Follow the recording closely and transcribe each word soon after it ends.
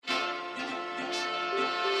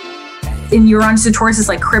in Uranus to Taurus is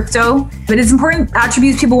like crypto, but it's important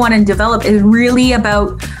attributes people want to develop is really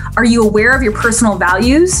about, are you aware of your personal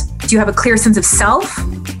values? Do you have a clear sense of self?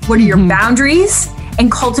 What are your boundaries? And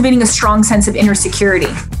cultivating a strong sense of inner security.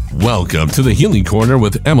 Welcome to the Healing Corner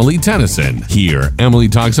with Emily Tennyson. Here, Emily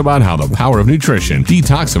talks about how the power of nutrition,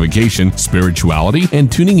 detoxification, spirituality, and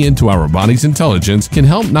tuning into our body's intelligence can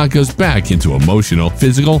help knock us back into emotional,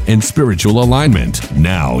 physical, and spiritual alignment.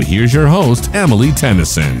 Now, here's your host, Emily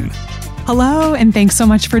Tennyson. Hello, and thanks so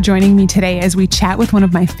much for joining me today as we chat with one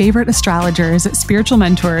of my favorite astrologers, spiritual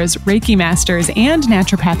mentors, Reiki masters, and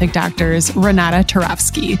naturopathic doctors, Renata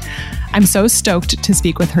Turovsky. I'm so stoked to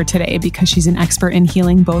speak with her today because she's an expert in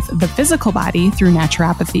healing both the physical body through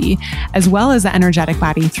naturopathy, as well as the energetic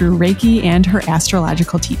body through Reiki and her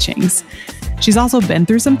astrological teachings. She's also been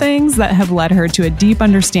through some things that have led her to a deep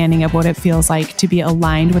understanding of what it feels like to be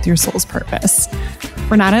aligned with your soul's purpose.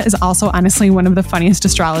 Renata is also honestly one of the funniest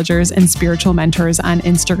astrologers and spiritual mentors on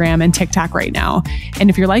Instagram and TikTok right now. And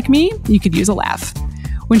if you're like me, you could use a laugh.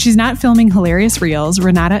 When she's not filming hilarious reels,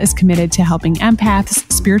 Renata is committed to helping empaths,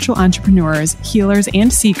 spiritual entrepreneurs, healers,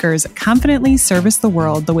 and seekers confidently service the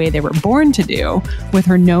world the way they were born to do with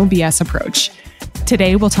her no BS approach.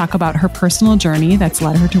 Today, we'll talk about her personal journey that's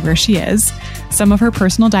led her to where she is, some of her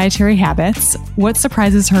personal dietary habits, what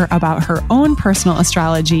surprises her about her own personal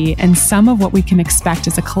astrology, and some of what we can expect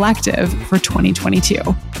as a collective for 2022.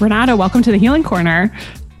 Renata, welcome to the Healing Corner.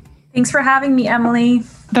 Thanks for having me, Emily.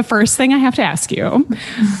 The first thing I have to ask you,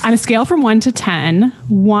 on a scale from 1 to 10,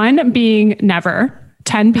 1 being never,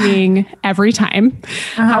 10 being every time,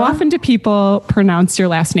 how often do people pronounce your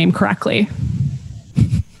last name correctly?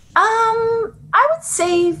 I would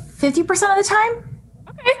say 50% of the time.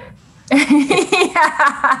 Okay.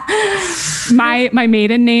 Yeah. My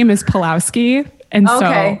maiden name is Pulowski, and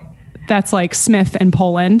so that's like Smith in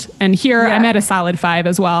Poland. And here I'm at a solid 5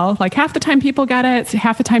 as well. Like half the time people get it,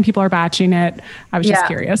 half the time people are botching it. I was just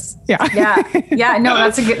curious. Yeah. No,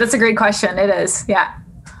 that's a great question. It is. Yeah.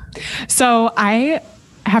 So I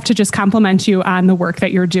have to just compliment you on the work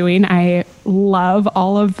that you're doing. I love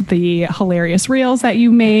all of the hilarious reels that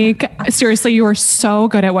you make. Seriously, you are so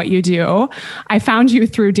good at what you do. I found you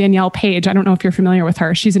through Danielle Page. I don't know if you're familiar with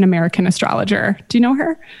her. She's an American astrologer. Do you know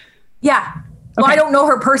her? Yeah. Well, I don't know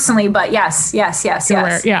her personally, but yes. Yeah.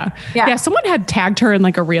 Someone had tagged her in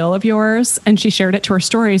like a reel of yours and she shared it to her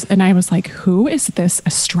stories. And I was like, who is this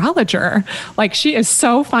astrologer? Like, she is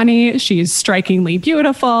so funny. She's strikingly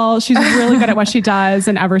beautiful. She's really good at what she does.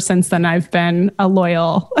 And ever since then, I've been a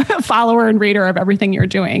loyal follower and reader of everything you're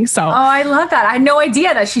doing. So, I love that. I had no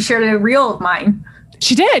idea that she shared a reel of mine.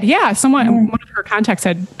 She did. Yeah. One of her contacts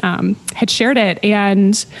had shared it.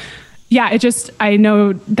 And yeah, I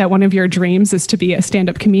know that one of your dreams is to be a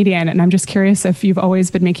stand-up comedian, and I'm just curious if you've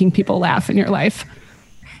always been making people laugh in your life.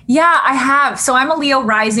 Yeah, I have. So I'm a Leo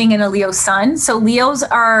rising and a Leo sun. So Leos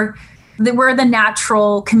we're the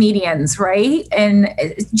natural comedians, right? And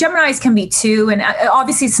Geminis can be too. And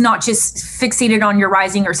obviously it's not just fixated on your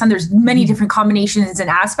rising or sun. There's many different combinations and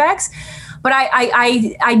aspects, but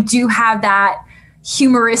I do have that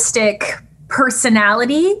humoristic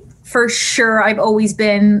personality. For sure, I've always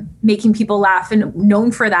been making people laugh and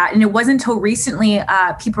known for that. And it wasn't until recently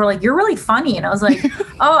people were like, "You're really funny," and I was like,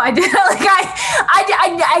 "Oh, I did." Like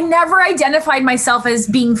I never identified myself as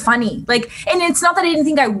being funny. Like, and it's not that I didn't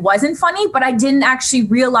think I wasn't funny, but I didn't actually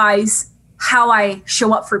realize how I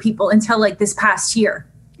show up for people until like this past year.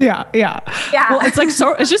 Yeah. Well,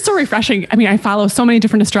 it's just so refreshing. I mean, I follow so many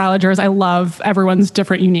different astrologers. I love everyone's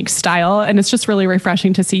different, unique style. And it's just really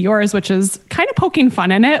refreshing to see yours, which is kind of poking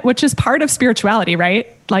fun in it, which is part of spirituality, right?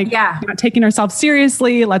 Like, not taking ourselves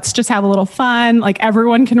seriously. Let's just have a little fun. Like,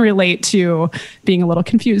 everyone can relate to being a little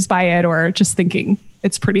confused by it or just thinking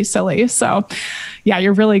it's pretty silly. So yeah,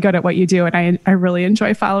 you're really good at what you do. And I really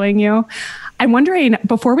enjoy following you. I'm wondering,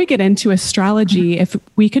 before we get into astrology, if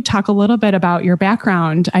we could talk a little bit about your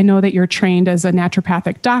background. I know that you're trained as a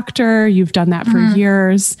naturopathic doctor. You've done that for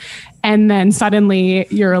years. And then suddenly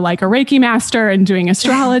you're like a Reiki master and doing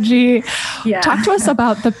astrology. Talk to us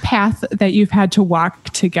about the path that you've had to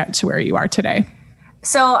walk to get to where you are today.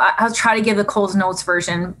 So I'll try to give the Coles Notes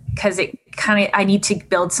version because I need to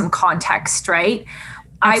build some context, right?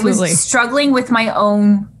 Absolutely. I was struggling with my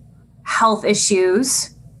own health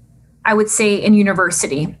issues, I would say, in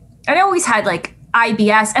university. And I always had like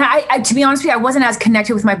IBS. And I to be honest with you, I wasn't as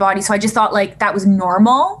connected with my body. So I just thought like that was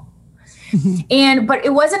normal. But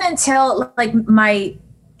it wasn't until like my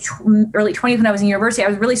early 20s when I was in university, I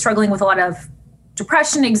was really struggling with a lot of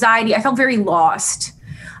depression, anxiety. I felt very lost.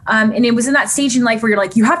 And it was in that stage in life where you're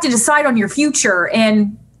like, you have to decide on your future.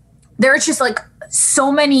 And there's just like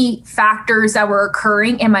so many factors that were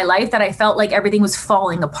occurring in my life that I felt like everything was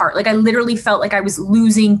falling apart. Like I literally felt like I was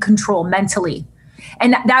losing control mentally.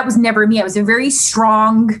 And that was never me. I was a very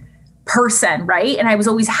strong person, right? And I was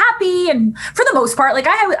always happy. And for the most part, like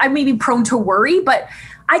I may be prone to worry, but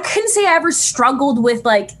I couldn't say I ever struggled with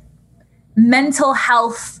like mental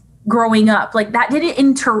health growing up. Like that didn't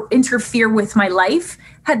interfere with my life.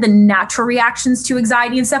 Had the natural reactions to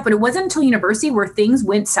anxiety and stuff, but it wasn't until university where things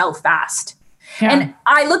went south fast. Yeah. And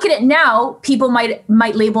I look at it now, people might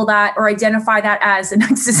label that or identify that as an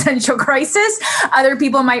existential crisis. Other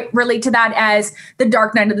people might relate to that as the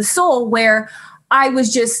dark night of the soul, where I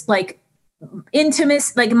was just like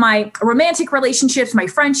intimate, like my romantic relationships, my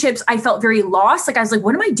friendships, I felt very lost. Like I was like,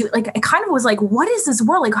 what am I doing? Like I kind of was like, what is this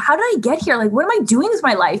world? Like, how did I get here? Like, what am I doing with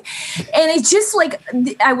my life? And it's just like,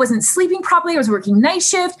 I wasn't sleeping properly. I was working night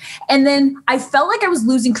shift. And then I felt like I was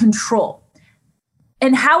losing control.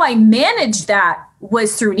 And how I managed that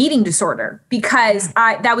was through an eating disorder, because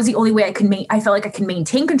that was the only way I felt like I could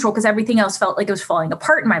maintain control, because everything else felt like it was falling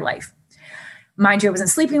apart in my life. Mind you, I wasn't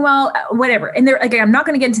sleeping well, whatever. And there, again, I'm not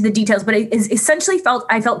going to get into the details, but it essentially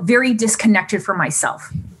I felt very disconnected from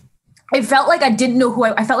myself. I felt like I didn't know who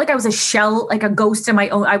I felt like I was a shell, like a ghost in my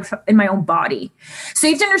own body. So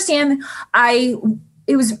you have to understand,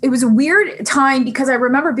 it was a weird time, because I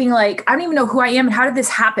remember being like, I don't even know who I am and how did this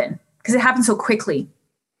happen? Because it happened so quickly.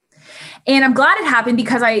 And I'm glad it happened,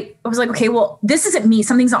 because I was like, okay, well, this isn't me.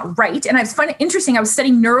 Something's not right. And I was finding it interesting. I was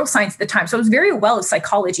studying neuroscience at the time. So I was very well with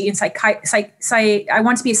psychology and I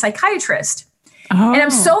wanted to be a psychiatrist. Oh. And I'm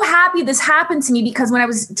so happy this happened to me, because when I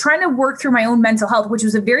was trying to work through my own mental health, which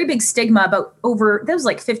was a very big stigma that was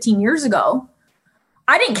like 15 years ago,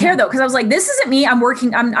 I didn't care though, because I was like, this isn't me.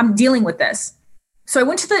 I'm dealing with this. So I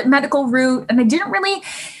went to the medical route, and I didn't really,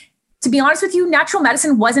 to be honest with you, natural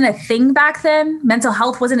medicine wasn't a thing back then. Mental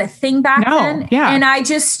health wasn't a thing back then. Yeah. And I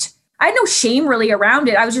had no shame really around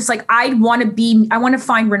it. I was just like, I want to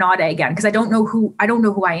find Renata again, because I don't know who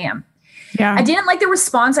I am. Yeah. I didn't like the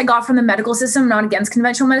response I got from the medical system. I'm not against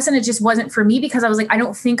conventional medicine. It just wasn't for me, because I was like, I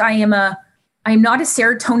don't think I'm not a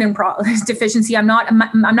serotonin deficiency. I'm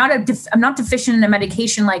not deficient in a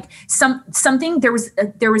medication. Like something, there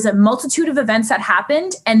was a multitude of events that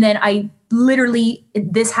happened. And then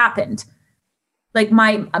this happened, like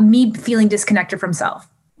me feeling disconnected from self.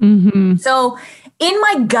 Mm-hmm. So in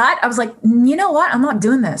my gut, I was like, you know what? I'm not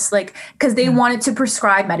doing this. Like, cause they wanted to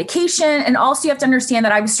prescribe medication. And also you have to understand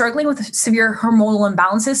that I was struggling with severe hormonal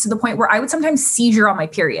imbalances to the point where I would sometimes seizure on my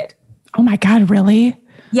period. Oh my God, really?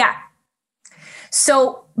 Yeah.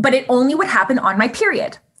 So, but it only would happen on my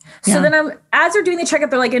period. So then as they're doing the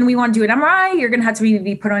checkup, they're like, and we want to do an MRI, you're going to have to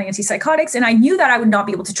be put on antipsychotics. And I knew that I would not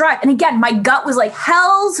be able to drive. And again, my gut was like,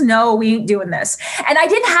 hells no, we ain't doing this. And I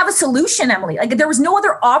didn't have a solution, Emily. Like there was no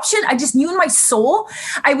other option. I just knew in my soul,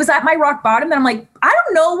 I was at my rock bottom, and I'm like, I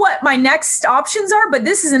don't know what my next options are, but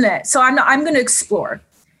this isn't it. So I'm going to explore.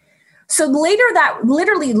 So later, that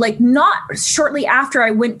literally, like not shortly after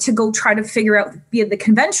I went to go try to figure out via the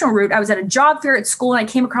conventional route, I was at a job fair at school, and I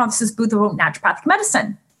came across this booth about naturopathic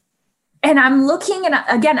medicine. And I'm looking, and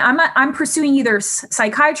again, I'm pursuing either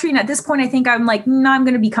psychiatry. And at this point, I think I'm like, no, I'm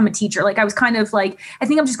going to become a teacher. Like I was kind of like, I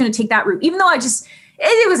think I'm just going to take that route, even though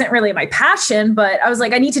it wasn't really my passion, but I was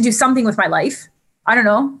like, I need to do something with my life. I don't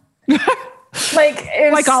know.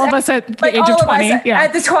 Like all of us at the age of 20.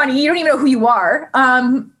 At the 20, you don't even know who you are.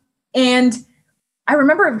 And I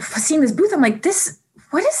remember seeing this booth. I'm like,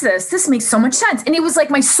 what is this? This makes so much sense. And it was like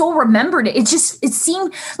my soul remembered it. It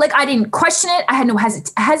seemed like I didn't question it. I had no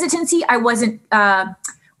hesitancy. I wasn't,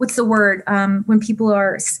 what's the word? When people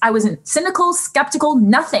I wasn't cynical, skeptical,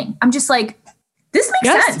 nothing. I'm just like, this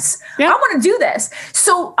makes sense. Yeah. I want to do this.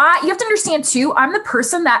 So you have to understand too, I'm the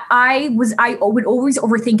person that I would always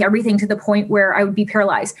overthink everything to the point where I would be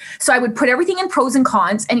paralyzed. So I would put everything in pros and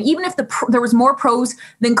cons. And even if there was more pros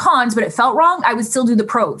than cons, but it felt wrong, I would still do the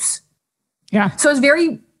pros. Yeah. So I was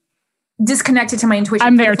very disconnected to my intuition.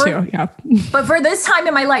 I'm there too. Yeah. But for this time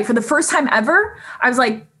in my life, for the first time ever, I was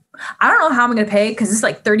like, I don't know how I'm going to pay, because it's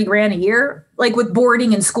like $30,000 a year, like with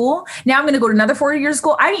boarding in school. Now I'm going to go to another 4 years of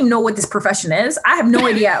school. I don't even know what this profession is. I have no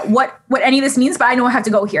idea what any of this means, but I know I have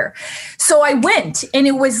to go here. So I went, and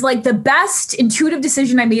it was like the best intuitive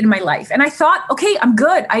decision I made in my life. And I thought, okay, I'm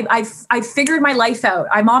good. I figured my life out.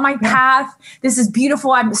 I'm on my path. This is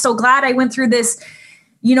beautiful. I'm so glad I went through this,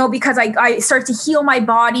 because I start to heal my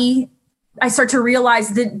body. I start to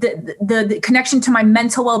realize the connection to my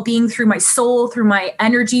mental well-being through my soul, through my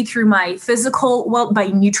energy, through my physical, by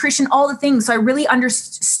nutrition, all the things. So I really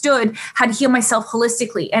understood how to heal myself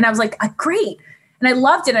holistically. And I was like, great. And I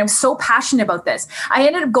loved it. And I was so passionate about this. I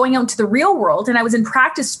ended up going out into the real world and I was in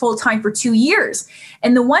practice full time for 2 years.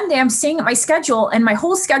 And the one day I'm staying at my schedule and my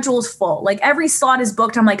whole schedule is full. Like every slot is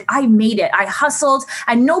booked. I'm like, I made it. I hustled.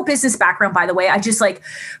 I had no business background, by the way. I just like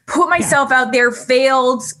put myself out there,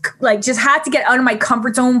 failed, like just had to get out of my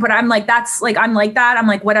comfort zone. But I'm like, I'm like that. I'm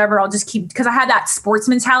like, whatever, I'll just keep, because I had that sports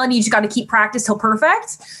mentality. You just got to keep practice till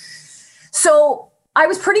perfect. So I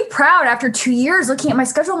was pretty proud after 2 years looking at my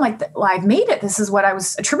schedule. I'm like, well, I've made it. This is what I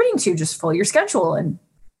was attributing to, just follow your schedule.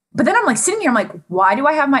 But then I'm like sitting here, I'm like, why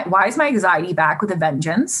is my anxiety back with a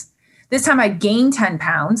vengeance? This time I gained 10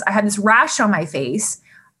 pounds. I had this rash on my face.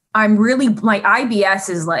 My IBS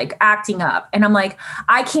is like acting up. And I'm like,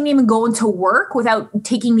 I can't even go into work without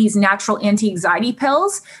taking these natural anti-anxiety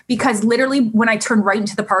pills because literally when I turn right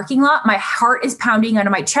into the parking lot, my heart is pounding out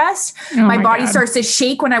of my chest. My body starts to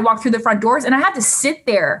shake when I walk through the front doors and I had to sit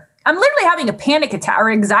there. I'm literally having a panic attack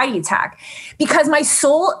or anxiety attack because my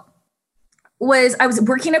soul I was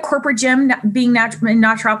working at a corporate gym being in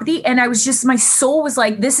naturopathy. And my soul was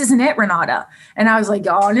like, this isn't it, Renata. And I was like,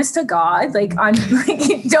 honest to God, like, I'm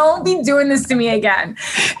like, don't be doing this to me again.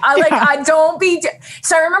 So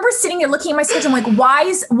I remember sitting there looking at my schedule. I'm like, why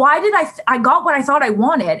did I got what I thought I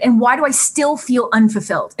wanted? And why do I still feel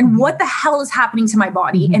unfulfilled? And what the hell is happening to my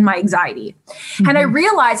body and my anxiety? And I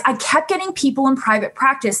realized I kept getting people in private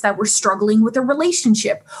practice that were struggling with a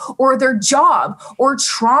relationship or their job or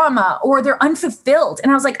trauma or their unfulfilled.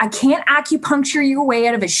 And I was like, I can't acupuncture your way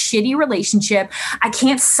out of a shitty relationship. I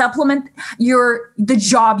can't supplement the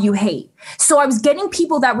job you hate. So I was getting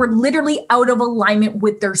people that were literally out of alignment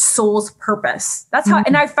with their soul's purpose. That's how,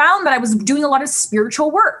 and I found that I was doing a lot of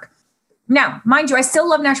spiritual work. Now, mind you, I still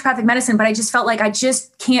love naturopathic medicine, but I just felt like I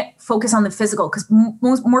just can't focus on the physical because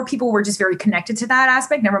more people were just very connected to that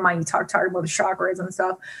aspect. Never mind, you talked about the chakras and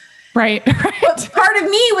stuff. Right. But part of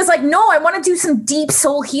me was like, no, I want to do some deep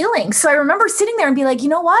soul healing. So I remember sitting there and be like, you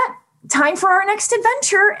know what? Time for our next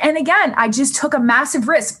adventure. And again, I just took a massive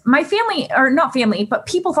risk. My family, or not family, but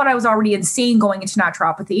people thought I was already insane going into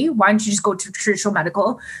naturopathy. Why don't you just go to traditional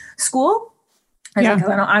medical school? I was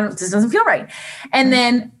like, I don't, this doesn't feel right. And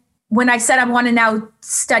then when I said I want to now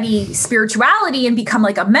study spirituality and become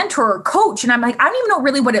like a mentor or coach, and I'm like, I don't even know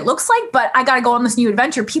really what it looks like, but I got to go on this new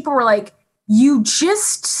adventure. People were like, you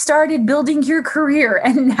just started building your career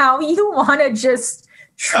and now you want to just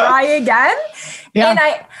try again.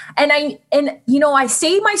 Yeah. And I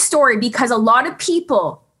say my story because a lot of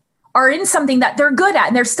people are in something that they're good at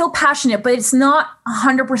and they're still passionate, but it's not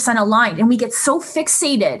 100% aligned. And we get so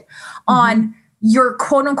fixated on your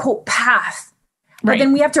quote unquote path. But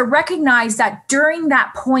then we have to recognize that during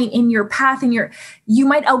that point in your path and you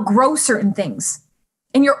might outgrow certain things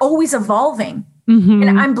and you're always evolving.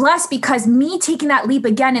 And I'm blessed because me taking that leap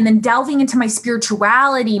again and then delving into my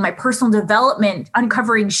spirituality, my personal development,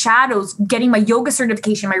 uncovering shadows, getting my yoga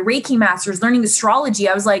certification, my Reiki masters, learning astrology.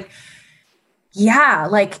 I was like, yeah,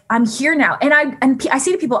 like I'm here now. And I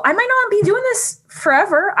say to people, I might not be doing this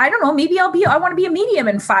forever. I don't know. Maybe I want to be a medium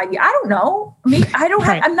in 5 years. I don't know.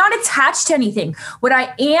 I'm not attached to anything. What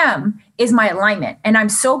I am is my alignment. And I'm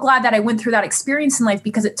so glad that I went through that experience in life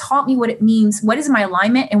because it taught me what it means. What is my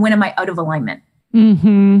alignment and when am I out of alignment?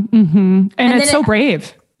 And it's so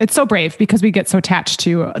brave. It's so brave because we get so attached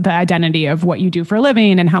to the identity of what you do for a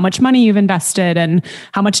living and how much money you've invested and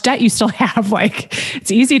how much debt you still have. Like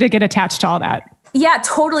it's easy to get attached to all that. Yeah,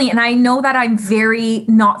 totally. And I know that I'm very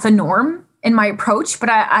not the norm in my approach, but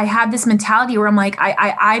I have this mentality where I'm like,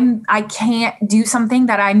 I can't do something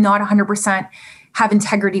that I'm not 100% have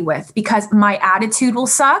integrity with because my attitude will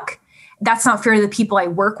suck. That's not fair to the people I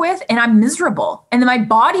work with. And I'm miserable. And then my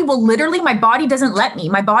body doesn't let me.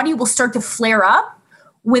 My body will start to flare up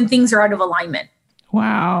when things are out of alignment.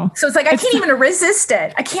 Wow. So it's like, I can't even resist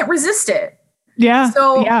it. I can't resist it. Yeah.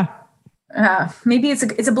 So maybe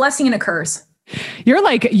it's a blessing and a curse. You're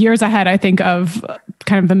like years ahead, I think, of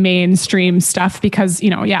kind of the mainstream stuff because,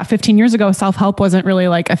 15 years ago, self-help wasn't really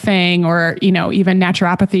like a thing or, even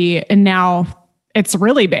naturopathy. And now it's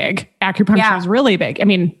really big. Acupuncture is really big. I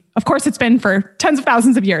mean, of course, it's been for tens of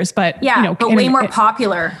thousands of years, but but way more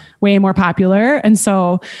popular. Way more popular. And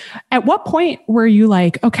so at what point were you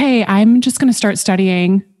like, okay, I'm just going to start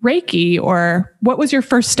studying Reiki? Or what was your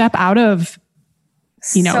first step out of,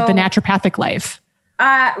 the naturopathic life?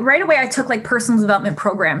 Right away, I took like personal development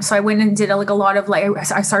programs. So I went and did a lot of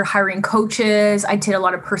I started hiring coaches. I did a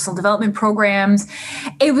lot of personal development programs.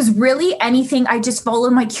 It was really anything. I just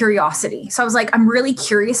followed my curiosity. So I was like, I'm really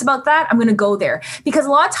curious about that. I'm going to go there, because a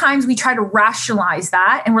lot of times we try to rationalize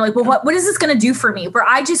that and we're like, well, what is this going to do for me? But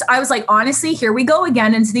I was like, honestly, here we go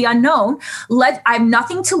again into the unknown. I have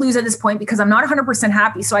nothing to lose at this point because I'm not 100%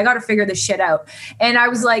 happy. So I got to figure this shit out. And I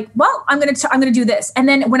was like, well, I'm going to do this. And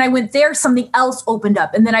then when I went there, something else opened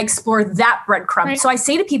up, and then I explored that breadcrumb. Right. So I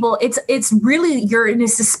say to people, it's really, you're in a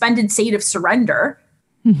suspended state of surrender.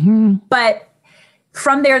 Mm-hmm. But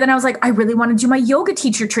from there, then I was like, I really want to do my yoga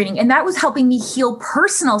teacher training. And that was helping me heal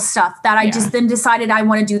personal stuff that I just then decided I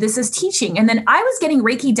want to do this as teaching. And then I was getting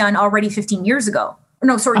Reiki done already 15 years ago.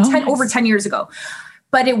 No, sorry, over 10 years ago.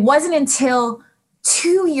 But it wasn't until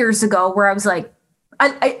 2 years ago where I was like,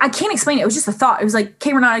 I can't explain it. It was just a thought. It was like,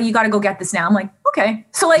 okay, Renata, you got to go get this now. I'm like, okay.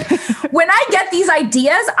 So like when I get these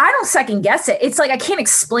ideas, I don't second guess it. It's like, I can't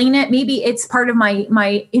explain it. Maybe it's part of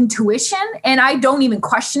my intuition, and I don't even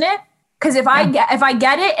question it. Cause if I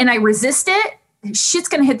get it and I resist it, shit's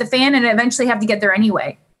going to hit the fan, and I eventually have to get there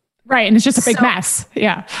anyway. Right. And it's just a big mess.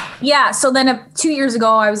 Yeah. Yeah. So then 2 years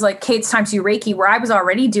ago, I was like, okay, it's time to do Reiki, where I was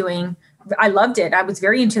already doing. I loved it. I was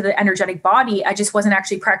very into the energetic body. I just wasn't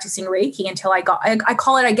actually practicing Reiki until I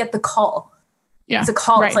call it, I get the call. Yeah. It's a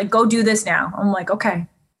call. Right. It's like, go do this now. I'm like, okay.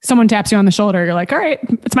 Someone taps you on the shoulder. You're like, all right,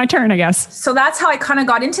 it's my turn, I guess. So that's how I kind of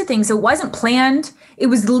got into things. It wasn't planned. It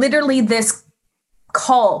was literally this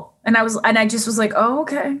call. And I just was like, oh,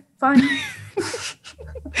 okay, fine.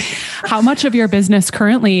 How much of your business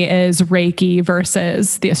currently is Reiki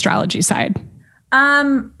versus the astrology side?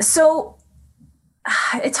 So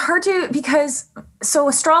it's hard so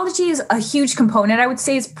astrology is a huge component. I would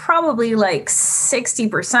say it's probably like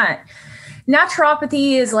 60%.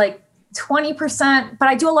 Naturopathy is like 20%, but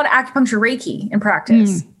I do a lot of acupuncture Reiki in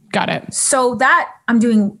practice. Got it. So that I'm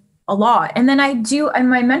doing a lot. And then I do in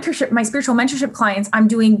my mentorship, my spiritual mentorship clients, I'm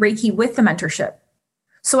doing Reiki with the mentorship.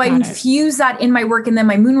 So I infuse that in my work, and then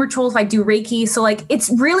my moon rituals, I do Reiki. So like,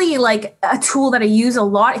 it's really like a tool that I use a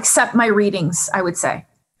lot, except my readings, I would say.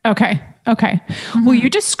 Okay. Mm-hmm. Will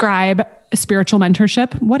you describe spiritual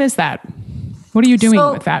mentorship? What is that? What are you doing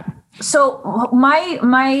with that? So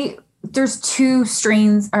there's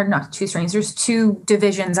there's two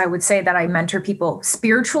divisions, I would say, that I mentor people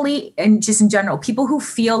spiritually and just in general. People who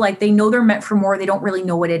feel like they know they're meant for more, they don't really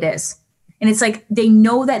know what it is. And it's like, they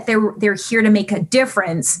know that they're here to make a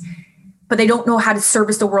difference, but they don't know how to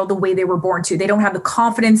service the world the way they were born to. They don't have the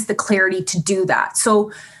confidence, the clarity to do that.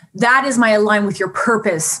 So that is my Align with Your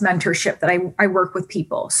Purpose mentorship that I work with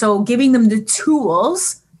people. So giving them the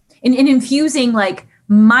tools and infusing like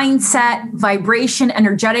mindset, vibration,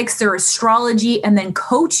 energetics, their astrology, and then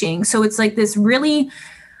coaching. So it's like this really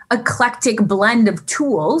eclectic blend of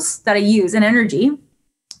tools that I use and energy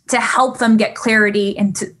to help them get clarity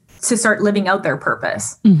and to start living out their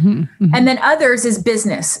purpose. Mm-hmm, mm-hmm. And then others is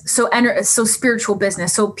business. So spiritual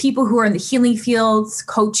business. So people who are in the healing fields,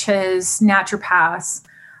 coaches, naturopaths,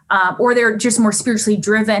 or they're just more spiritually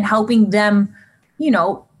driven, helping them,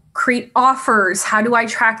 create offers. How do I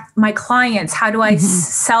attract my clients? How do I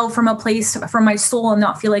sell from a place from my soul and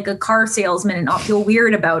not feel like a car salesman and not feel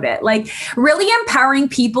weird about it? Like really empowering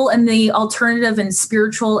people in the alternative and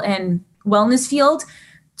spiritual and wellness field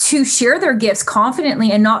to share their gifts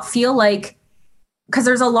confidently and not feel like, because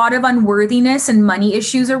there's a lot of unworthiness and money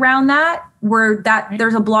issues around that, where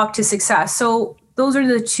there's a block to success. So those are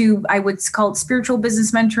the two I would call it: spiritual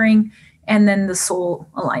business mentoring and then the soul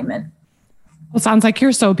alignment. Well, it sounds like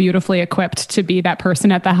you're so beautifully equipped to be that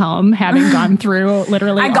person at the helm, having gone through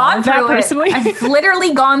literally I've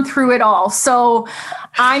literally gone through it all. So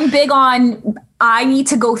I'm big on, I need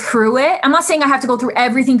to go through it. I'm not saying I have to go through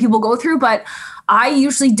everything people go through, but I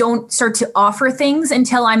usually don't start to offer things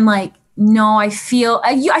until I'm like, no, I figure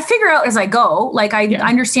out as I go. Like I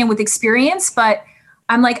understand with experience, but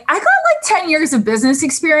I'm like, I got like 10 years of business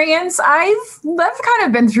experience. I've kind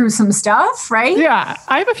of been through some stuff, right? Yeah.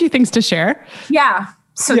 I have a few things to share. Yeah.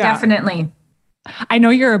 So definitely. I know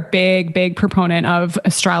you're a big, big proponent of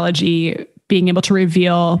astrology being able to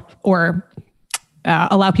reveal or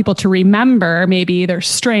allow people to remember maybe their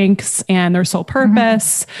strengths and their soul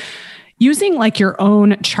purpose. Using like your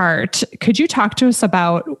own chart, could you talk to us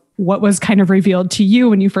about what was kind of revealed to you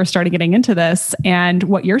when you first started getting into this and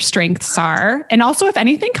what your strengths are? And also if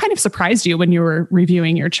anything kind of surprised you when you were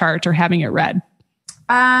reviewing your chart or having it read?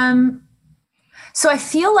 So I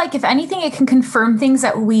feel like if anything, it can confirm things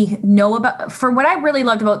that we know about. For what I really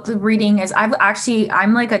loved about the reading is I'm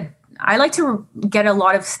I like to get a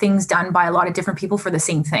lot of things done by a lot of different people for the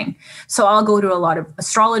same thing. So I'll go to a lot of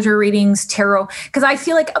astrologer readings, tarot, because I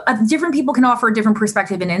feel like different people can offer a different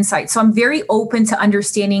perspective and insight. So I'm very open to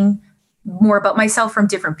understanding more about myself from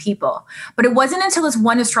different people. But it wasn't until this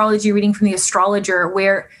one astrology reading from the astrologer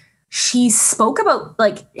where she spoke about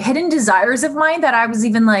like hidden desires of mine that I was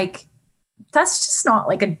even like, that's just not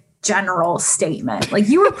like a general statement. Like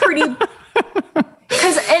you were pretty...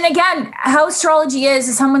 And again, how astrology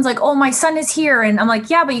is someone's like, oh, my sun is here. And I'm like,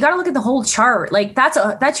 yeah, but you got to look at the whole chart. Like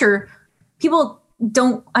people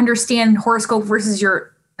don't understand horoscope versus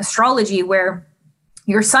your astrology, where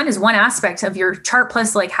your sun is one aspect of your chart,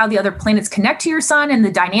 plus like how the other planets connect to your sun and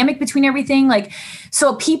the dynamic between everything. Like,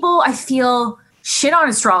 so people, I feel, shit on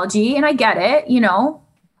astrology, and I get it,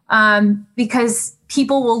 because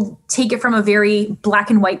people will take it from a very black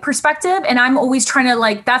and white perspective. And I'm always trying to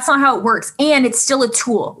like, that's not how it works. And it's still a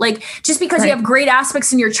tool. Like just because you have great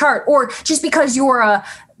aspects in your chart, or just because you're a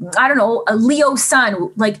Leo sun,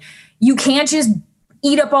 like you can't just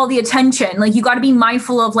eat up all the attention. Like you got to be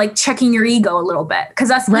mindful of like checking your ego a little bit. Cause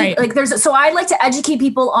that's right. Like so I like to educate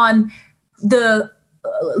people on the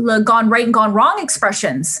gone right and gone wrong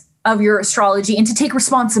expressions of your astrology and to take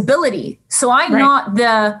responsibility. So I'm not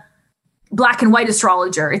the black and white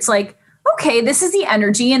astrologer. It's like, okay, this is the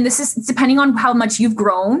energy, and this is depending on how much you've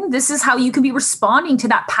grown. This is how you can be responding to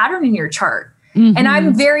that pattern in your chart. Mm-hmm. And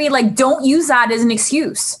I'm very like, don't use that as an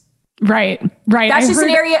excuse. Right. That's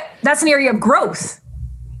an area of growth.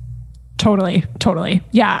 Totally.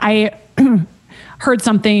 Yeah. I heard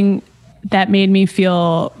something that made me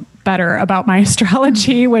feel better about my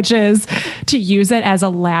astrology, which is to use it as a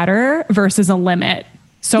ladder versus a limit.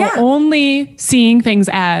 So only seeing things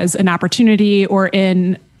as an opportunity or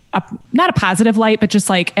in not a positive light, but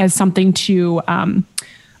just like as something to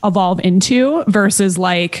evolve into versus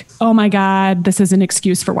like, oh my God, this is an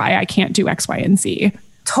excuse for why I can't do X, Y, and Z.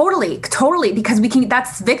 Totally. Because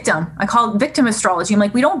that's victim. I call it victim astrology. I'm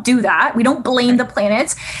like, we don't do that. We don't blame the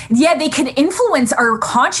planets. Yeah, they can influence our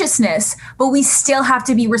consciousness, but we still have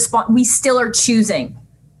to be we still are choosing.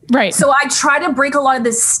 Right. So I try to break a lot of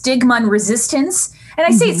this stigma and resistance. And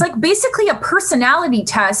I say it's like basically a personality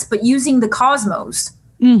test, but using the cosmos.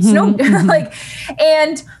 Mm-hmm.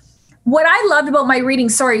 And what I loved about my reading,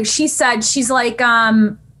 she said, she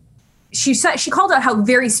called out how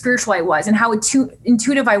very spiritual I was and how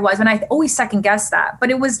intuitive I was. And I always second guessed that, but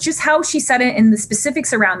it was just how she said it and the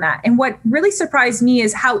specifics around that. And what really surprised me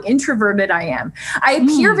is how introverted I am. I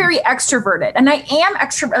appear very extroverted, and I am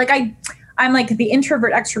extrovert. Like I'm like the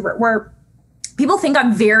introvert extrovert, where people think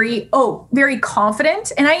I'm very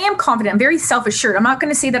confident, and I am confident. I'm very self-assured. I'm not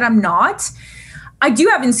going to say that I'm not. I do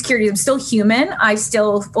have insecurities. I'm still human. I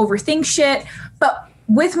still overthink shit. But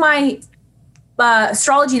with my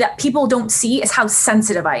astrology, that people don't see is how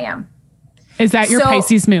sensitive I am. Is that your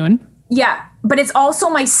Pisces moon? Yeah. But it's also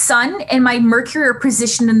my sun and my Mercury are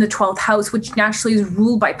positioned in the 12th house, which naturally is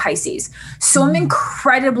ruled by Pisces. So I'm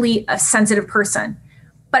incredibly a sensitive person.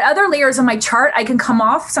 But other layers of my chart, I can come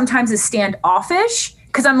off sometimes as standoffish,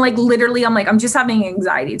 because I'm like, literally, I'm just having an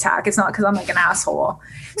anxiety attack. It's not because I'm like an asshole.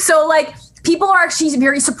 So like people are actually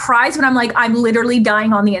very surprised when I'm like, I'm literally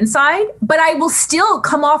dying on the inside, but I will still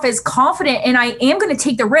come off as confident, and I am going to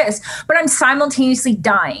take the risk, but I'm simultaneously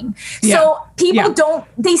dying. Yeah. So people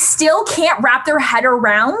they still can't wrap their head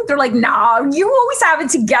around. They're like, nah, you always have it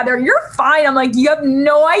together. You're fine. I'm like, you have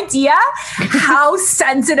no idea how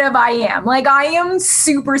sensitive I am. Like I am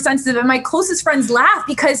super sensitive, and my closest friends laugh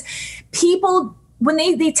because people, when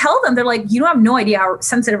they tell them, they're like, you don't have no idea how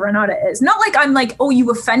sensitive Renata is. Not like I'm like, oh,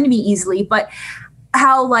 you offend me easily, but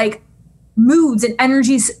how like moods and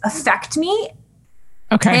energies affect me.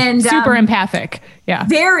 Okay. And super empathic. Yeah.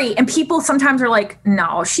 Very. And people sometimes are like,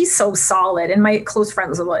 no, she's so solid. And my close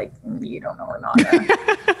friends are like, you don't know Renata.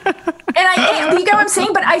 And you get what I'm saying?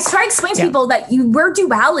 But I try to explain to people that we're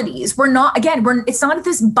dualities. We're not, it's not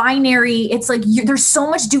this binary. It's like, there's so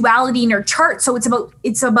much duality in your chart. So it's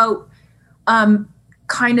about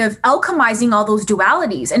kind of alchemizing all those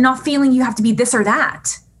dualities and not feeling you have to be this or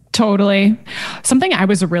that. Totally. Something I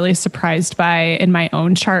was really surprised by in my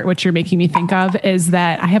own chart, which you're making me think of, is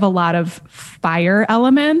that I have a lot of fire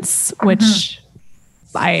elements, which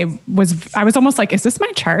I was almost like, is this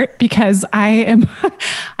my chart? Because I'm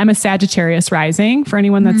a Sagittarius rising. For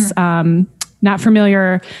anyone that's not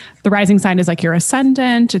familiar, the rising sign is like your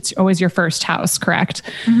ascendant. It's always your first house, correct?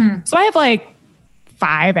 Mm-hmm. So I have like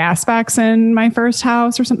 5 aspects in my first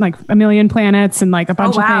house or something, like a million planets and like a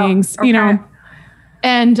bunch of things, you know.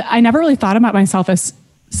 And I never really thought about myself as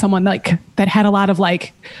someone like that had a lot of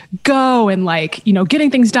like go and like, you know, getting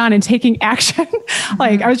things done and taking action.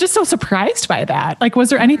 Like I was just so surprised by that. Like, was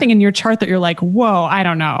there anything in your chart that you're like, whoa, I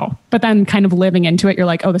don't know. But then kind of living into it, you're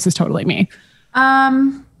like, oh, this is totally me.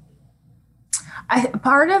 So I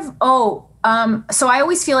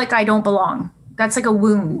always feel like I don't belong. That's like a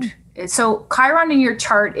wound. So Chiron in your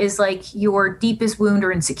chart is like your deepest wound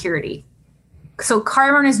or insecurity. So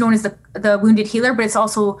Chiron is known as the wounded healer, but it's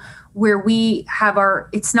also where we have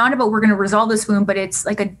it's not about we're going to resolve this wound, but it's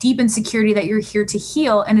like a deep insecurity that you're here to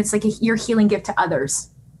heal. And it's like your healing gift to others.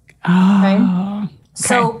 Oh, right? Okay.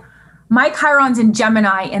 So my Chiron's in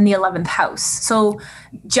Gemini in the 11th house. So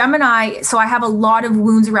Gemini, so I have a lot of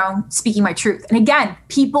wounds around speaking my truth. And again,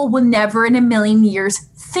 people will never in a million years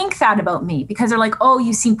think that about me because they're like, oh,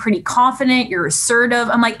 you seem pretty confident. You're assertive.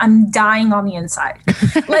 I'm like, I'm dying on the inside.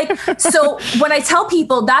 Like, so when I tell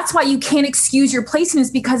people that's why you can't excuse your placement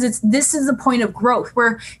is because this is a point of growth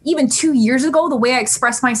where even 2 years ago, the way I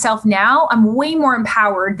express myself now, I'm way more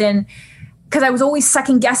empowered than because I was always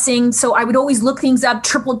second guessing. So I would always look things up,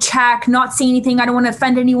 triple check, not say anything. I don't want to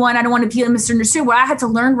offend anyone. I don't want to be misunderstood. What I had to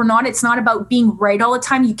learn, it's not about being right all the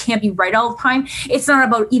time. You can't be right all the time. It's not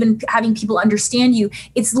about even having people understand you.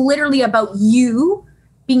 It's literally about you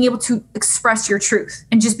being able to express your truth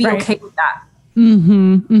and just be okay with that.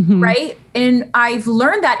 Mm-hmm, mm-hmm. Right. And I've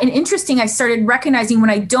learned that. And interesting, I started recognizing when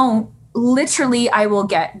I don't, literally, I will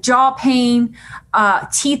get jaw pain,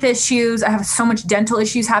 teeth issues. I have so much dental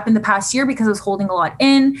issues happen the past year because I was holding a lot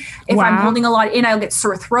in. If I'm holding a lot in, I'll get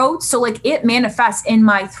sore throat. So like it manifests in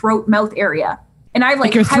my throat mouth area. And I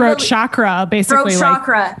like your throat chakra, basically. Throat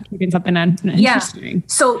chakra. Like keeping something in. Interesting. Yeah.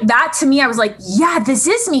 So that to me, I was like, yeah, this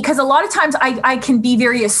is me. Cause a lot of times I can be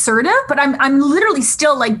very assertive, but I'm literally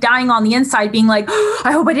still like dying on the inside being like, oh,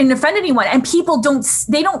 I hope I didn't offend anyone. And people don't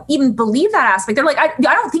even believe that aspect. They're like, I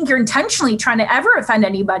don't think you're intentionally trying to ever offend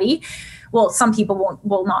anybody. Well, some people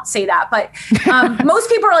will not say that, but most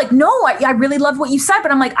people are like, no, I really love what you said.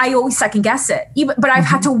 But I'm like, I always second guess it. But I've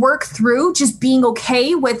had to work through just being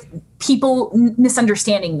okay with people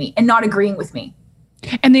misunderstanding me and not agreeing with me.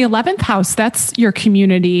 And the 11th house, that's your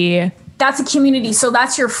community. That's a community. So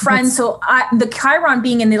that's your friends. So the Chiron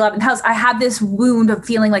being in the 11th house, I had this wound of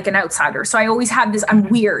feeling like an outsider. So I always had this, I'm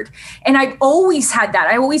weird. And I've always had that.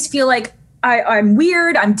 I always feel like I'm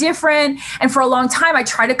weird, I'm different. And for a long time, I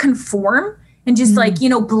try to conform and just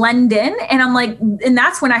blend in. And I'm like, and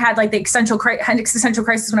that's when I had like the existential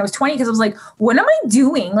crisis when I was 20, because I was like, what am I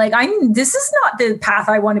doing? Like, this is not the path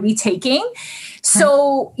I want to be taking.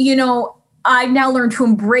 So, I've now learned to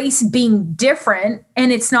embrace being different.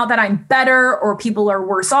 And it's not that I'm better or people are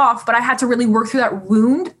worse off, but I had to really work through that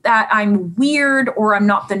wound that I'm weird or I'm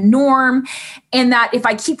not the norm. And that if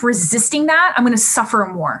I keep resisting that, I'm going to suffer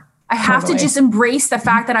more. I have to just embrace the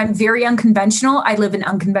fact that I'm very unconventional. I live an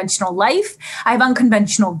unconventional life. I have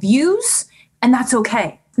unconventional views, and that's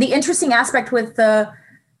okay. The interesting aspect with the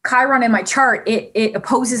Chiron in my chart, it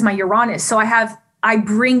opposes my Uranus. So I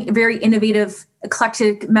bring very innovative,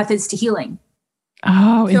 eclectic methods to healing.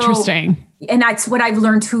 Oh, interesting. And that's what I've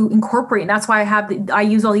learned to incorporate. And that's why I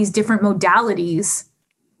use all these different modalities.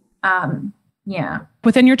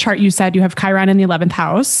 Within your chart, you said you have Chiron in the 11th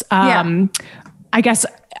house. I guess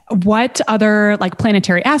what other like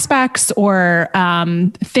planetary aspects or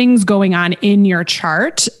things going on in your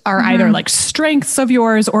chart are either like strengths of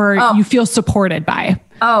yours or you feel supported by?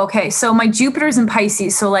 Oh, okay. So my Jupiter's in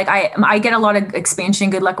Pisces. So like I get a lot of expansion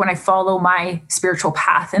and good luck when I follow my spiritual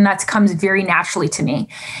path. And that comes very naturally to me.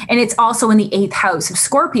 And it's also in the 8th house of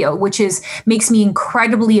Scorpio, which makes me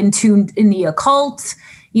incredibly in tune in the occult,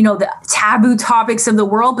 the taboo topics of the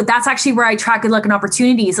world, but that's actually where I attract good luck and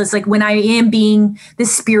opportunities. It's like when I am being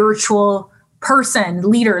this spiritual person,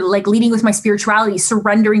 leader, like leading with my spirituality,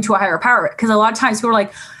 surrendering to a higher power. Because a lot of times people are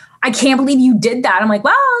like, I can't believe you did that. I'm like,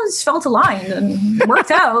 well, it just felt aligned and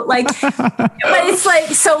worked out. Like, but it's like,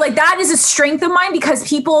 so like that is a strength of mine because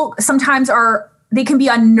people sometimes they can be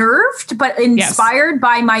unnerved, but inspired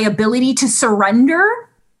by my ability to surrender.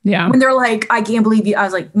 Yeah. When they're like, I can't believe you. I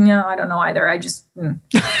was like, no, I don't know either. I just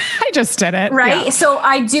did it. Right. Yeah. So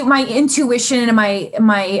I do my intuition and my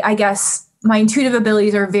intuitive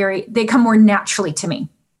abilities they come more naturally to me.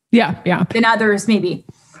 Yeah. Yeah. Than others maybe.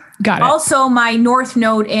 Got it. Also my north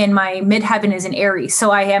node in my midheaven is in Aries. So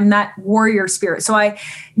I am that warrior spirit. So I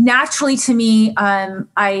naturally to me,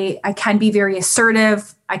 I can be very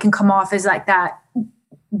assertive. I can come off as like that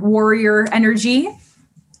warrior energy.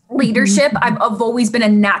 Leadership. I've always been a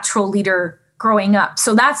natural leader growing up.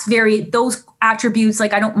 So that's those attributes,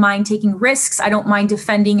 like I don't mind taking risks. I don't mind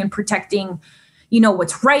defending and protecting,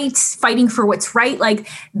 what's right, fighting for what's right. Like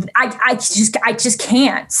I just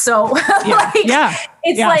can't. So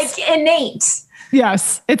it's like innate.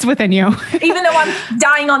 Yes, it's within you. Even though I'm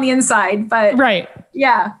dying on the inside, but right.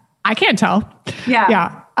 Yeah. I can't tell.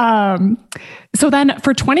 Yeah. Yeah. So then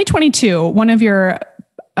for 2022, one of your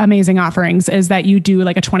amazing offerings is that you do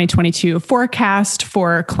like a 2022 forecast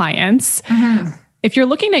for clients. Mm-hmm. If you're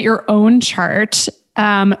looking at your own chart,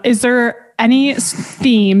 is there any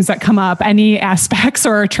themes that come up, any aspects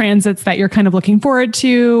or transits that you're kind of looking forward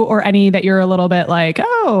to, or any that you're a little bit like,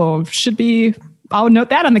 oh, I'll note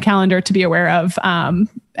that on the calendar to be aware of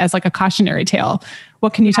as like a cautionary tale.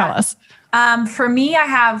 What can you tell us? For me,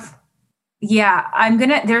 I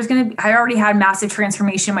already had massive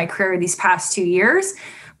transformation in my career these past 2 years,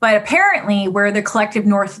 but apparently where the collective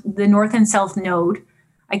the north and south node,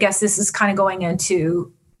 I guess this is kind of going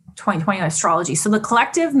into 2020 astrology. So the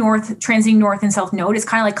collective transiting north and south node is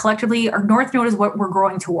kind of like collectively, our north node is what we're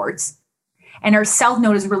growing towards. And our south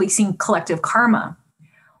node is releasing collective karma.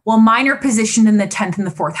 Well, mine are positioned in the 10th and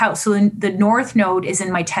the 4th house. So the north node is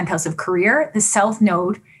in my 10th house of career. The south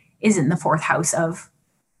node is in the 4th house of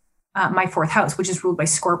my 4th house, which is ruled by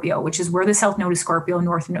Scorpio, which is where the south node is Scorpio,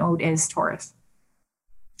 north node is Taurus.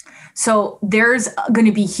 So there's going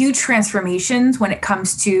to be huge transformations when it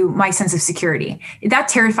comes to my sense of security. That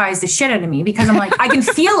terrifies the shit out of me because I'm like, I can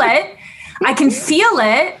feel it. I can feel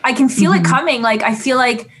it coming. Like, I feel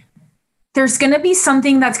like there's going to be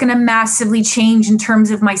something that's going to massively change in terms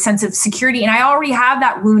of my sense of security. And I already have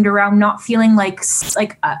that wound around not feeling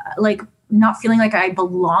not feeling like I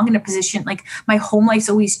belong in a position. Like my home life's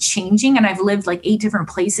always changing, and I've lived like 8 different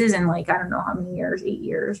places in like, I don't know how many years, 8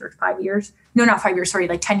 years or 5 years. No, not 5 years. Sorry.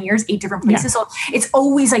 Like 10 years, 8 different places. Yeah. So it's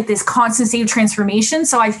always like this constant state of transformation.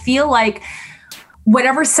 So I feel like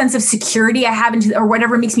whatever sense of security I have or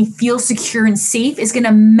whatever makes me feel secure and safe is going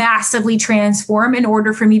to massively transform in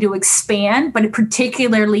order for me to expand, but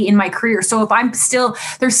particularly in my career. So if I'm still,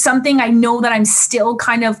 there's something I know that I'm still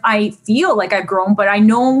I feel like I've grown, but I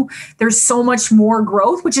know there's so much more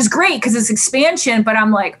growth, which is great because it's expansion, but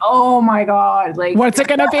I'm like, oh my God, like, what's it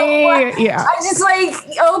going to be? Yeah. I'm just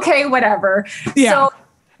like, okay, whatever. Yeah. So,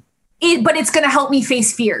 but it's going to help me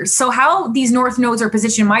face fears. So how these north nodes are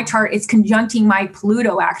positioned in my chart, it's conjuncting my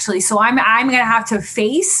Pluto actually. So I'm going to have to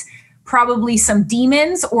face probably some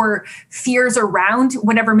demons or fears around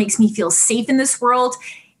whatever makes me feel safe in this world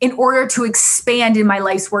in order to expand in my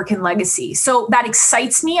life's work and legacy. So that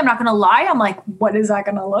excites me. I'm not going to lie. I'm like, what is that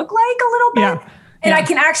going to look like a little bit? Yeah. And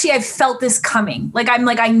I've felt this coming. Like,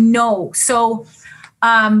 I know. So, but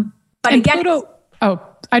and again, Pluto,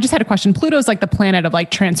 I just had a question. Pluto's like the planet of like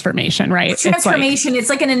transformation, right? Transformation. It's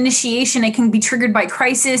like an initiation. It can be triggered by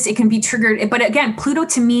crisis. It can be triggered. But again, Pluto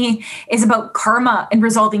to me is about karma and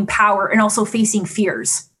resolving power and also facing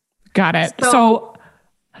fears. Got it. So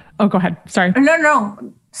go ahead. Sorry.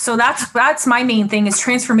 No. So that's my main thing is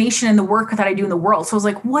transformation and the work that I do in the world. So I was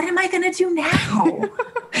like, what am I going to do now?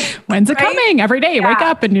 When's it coming? Every day you wake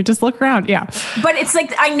up and you just look around. Yeah. But it's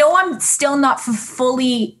like, I know I'm still not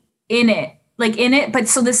fully in it. But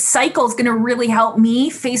so this cycle is going to really help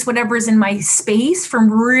me face whatever's in my space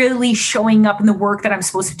from really showing up in the work that I'm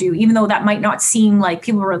supposed to do, even though that might not seem like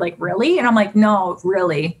people were like, really? And I'm like, no,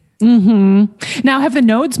 really. Mm-hmm. Now, have the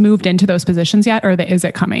nodes moved into those positions yet, or is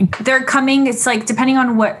it coming? They're coming. It's like, depending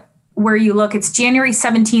on where you look, it's January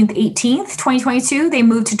 17th, 18th, 2022. They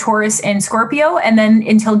moved to Taurus and Scorpio, and then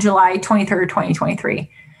until July 23rd,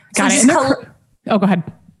 2023. Got it. Go ahead.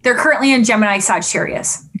 They're currently in Gemini,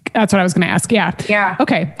 Sagittarius. That's what I was going to ask. Yeah. Yeah.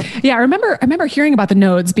 Okay. Yeah. I remember hearing about the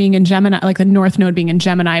nodes being in Gemini, like the North node being in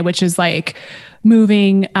Gemini, which is like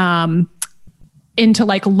moving, into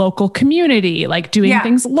like local community, like doing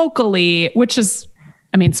things locally, which is,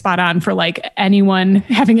 I mean, spot on for like anyone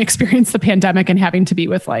having experienced the pandemic and having to be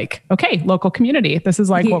with like, okay, local community. This is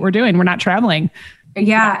like what we're doing. We're not traveling.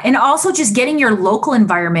 Yeah. And also just getting your local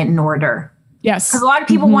environment in order. Yes. Because a lot of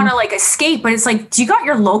people want to like escape, but it's like, do you got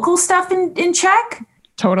your local stuff in check?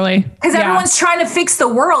 Totally. Because everyone's trying to fix the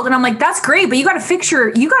world. And I'm like, that's great, but you got to fix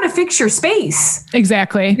your space.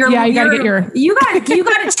 Exactly. You got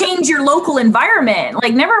to change your local environment.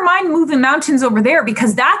 Like, never mind moving mountains over there,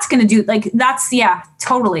 because that's going to do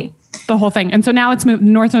totally. The whole thing. And so now it's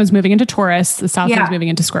North node is moving into Taurus. The South node is moving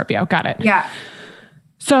into Scorpio. Got it. Yeah.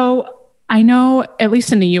 So I know, at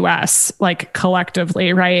least in the US, like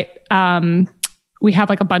collectively, right? We have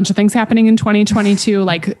like a bunch of things happening in 2022.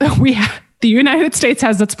 Like the United States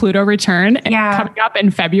has its Pluto return coming up in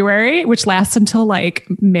February, which lasts until like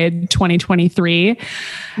mid 2023.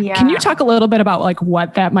 Yeah. Can you talk a little bit about like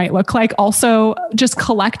what that might look like? Also, just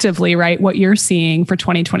collectively, right? What you're seeing for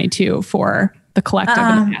 2022 for the collective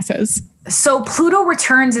and the masses. So Pluto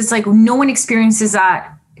returns is like no one experiences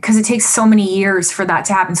that because it takes so many years for that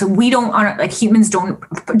to happen. So we don't, like humans don't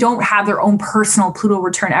have their own personal Pluto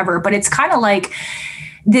return ever, but it's kind of like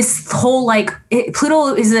this whole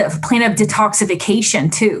Pluto is a planet of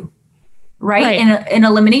detoxification too, right? And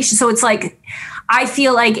elimination. So it's like, I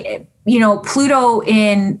feel like, Pluto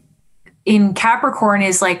in Capricorn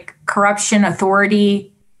is like corruption, authority.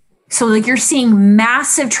 So like you're seeing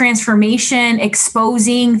massive transformation,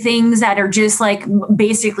 exposing things that are just like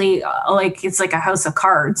basically like it's like a house of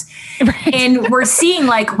cards. Right. And we're seeing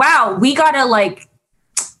like, wow, we gotta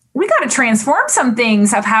transform some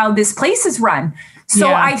things of how this place is run.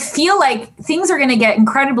 So I feel like things are gonna get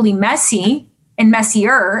incredibly messy and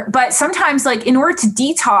messier, but sometimes like in order to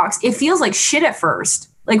detox, it feels like shit at first.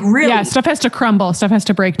 Like really. Yeah, stuff has to crumble. Stuff has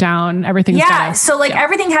to break down. Everything's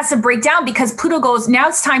everything has to break down because Pluto goes, now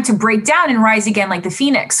it's time to break down and rise again like the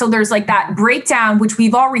Phoenix. So there's like that breakdown, which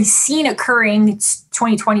we've already seen occurring. It's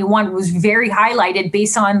 2021 was very highlighted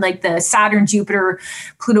based on like the Saturn, Jupiter,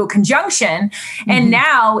 Pluto conjunction. And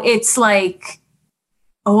now it's like,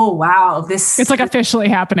 oh, wow, it's like officially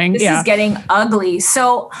happening. This is getting ugly.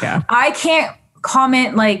 So I can't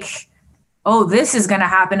comment like, oh, this is going to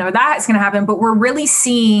happen or that's going to happen. But we're really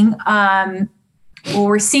seeing,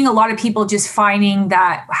 we're seeing a lot of people just finding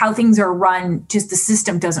that how things are run, just the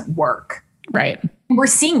system doesn't work. Right. We're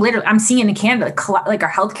seeing literally, I'm seeing in Canada, like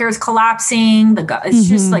our healthcare is collapsing. It's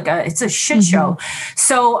just like it's a shit show.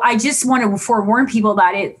 So I just want to forewarn people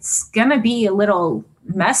that it's going to be a little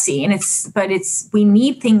messy we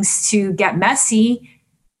need things to get messy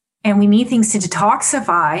and we need things to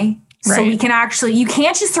detoxify. So we can actually, you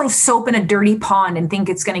can't just throw soap in a dirty pond and think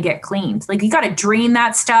it's going to get cleaned. Like you got to drain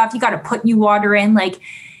that stuff. You got to put new water in. Like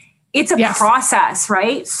it's a process,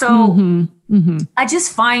 right? So I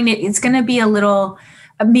just find it's going to be a little,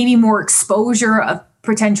 maybe more exposure of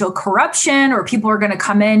potential corruption, or people are going to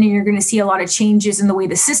come in and you're going to see a lot of changes in the way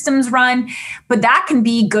the systems run, but that can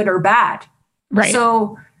be good or bad. Right.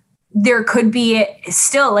 So there could be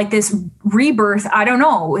still like this rebirth. I don't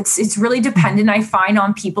know. It's really dependent, I find,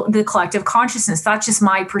 on people, the collective consciousness. That's just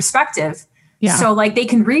my perspective. Yeah. So like they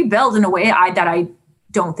can rebuild in a way that I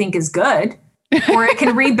don't think is good, or it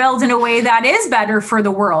can rebuild in a way that is better for the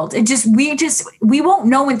world. We won't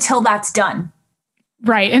know until that's done.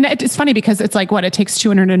 Right. And it's funny because it's like, it takes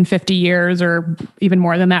 250 years or even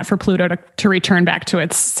more than that for Pluto to return back to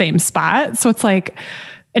its same spot. So it's like,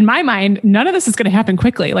 in my mind, none of this is going to happen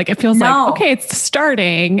quickly. Like it feels like, okay, it's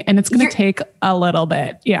starting and it's going to take a little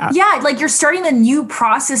bit. Yeah. Yeah. Like you're starting the new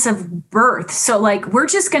process of birth. So like, we're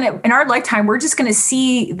just going to, in our lifetime, we're just going to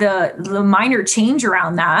see the minor change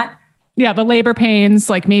around that. Yeah. The labor pains,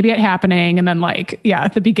 like maybe it happening. And then like,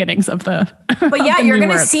 the beginnings of the, but yeah, you're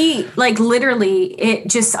going to see like literally it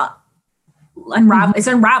just it's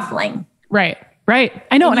unraveling. Right. Right.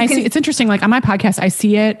 I know. And I see, it's interesting. Like on my podcast, I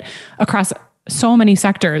see it across so many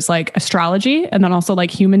sectors, like astrology, and then also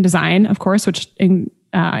like human design, of course, which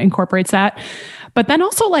incorporates that. But then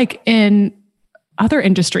also like in other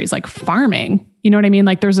industries, like farming, you know what I mean?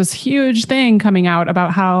 Like there's this huge thing coming out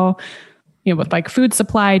about how, with like food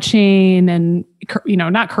supply chain and,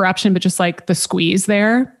 not corruption, but just like the squeeze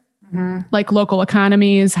there, like local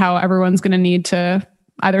economies, how everyone's going to need to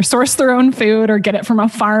either source their own food or get it from a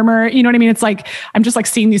farmer. You know what I mean? It's like, I'm just like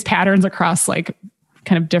seeing these patterns across like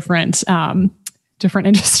kind of different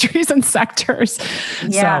industries and sectors.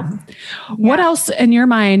 Yeah. So what else in your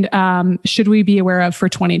mind should we be aware of for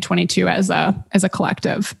 2022 as a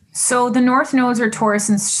collective? So the North nodes are Taurus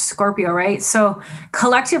and Scorpio, right? So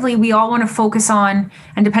collectively, we all want to focus on,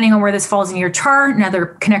 and depending on where this falls in your chart and other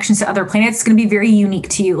connections to other planets, it's going to be very unique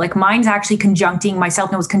to you. Like mine's actually conjuncting, my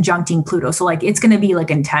South node is conjuncting Pluto. So like, it's going to be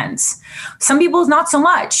like intense. Some people's not so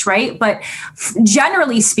much, right? But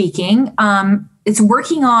generally speaking, it's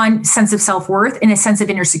working on sense of self-worth and a sense of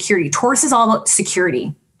inner security. Taurus is all about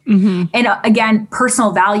security. And again,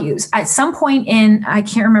 personal values. At some point I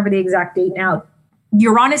can't remember the exact date now,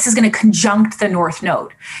 Uranus is going to conjunct the North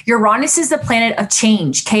node. Uranus is the planet of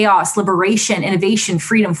change, chaos, liberation, innovation,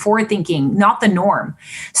 freedom, forward thinking, not the norm.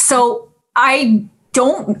 So I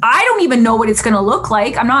don't even know what it's going to look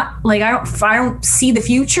like. I'm not like, I don't see the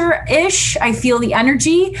future ish. I feel the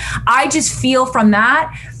energy. I just feel from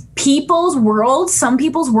that some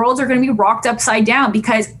people's worlds are going to be rocked upside down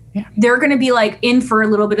because they're going to be like in for a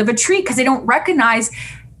little bit of a treat because they don't recognize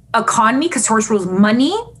economy, because Taurus rules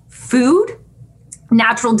money, food,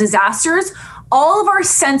 natural disasters, all of our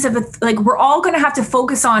sense of like, we're all going to have to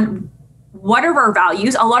focus on what are our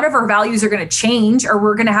values. A lot of our values are going to change, or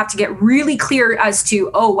we're going to have to get really clear as to,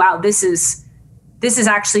 oh, wow, this is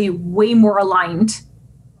actually way more aligned.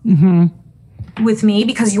 with me,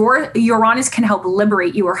 because your Uranus can help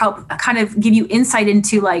liberate you or help kind of give you insight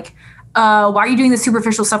into like, why are you doing the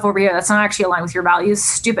superficial stuff over here? That's not actually aligned with your values.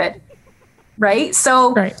 Stupid. Right.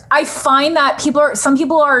 So I find that some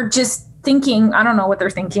people are just thinking, I don't know what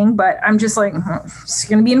they're thinking, but I'm just like, it's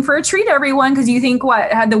going to be in for a treat, everyone. Cause you think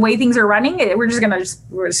the way things are running, we're just going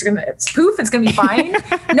to, it's poof. It's going to be fine.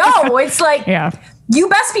 No, it's like, you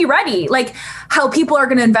best be ready. Like how people are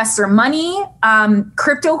going to invest their money.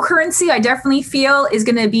 Cryptocurrency, I definitely feel is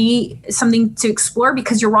going to be something to explore,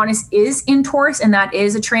 because Uranus is in Taurus, and that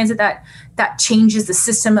is a transit that changes the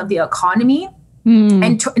system of the economy.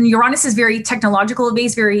 And Uranus is very technological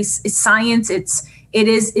based, it's science. It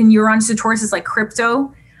is in Uranus and Taurus is like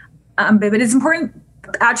crypto. But it's important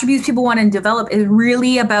attributes people want to develop is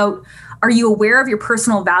really about, are you aware of your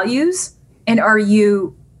personal values? And do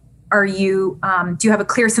you have a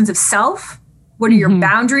clear sense of self? What are your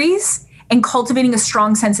boundaries? And cultivating a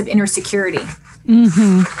strong sense of inner security.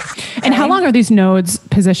 Okay. And how long are these nodes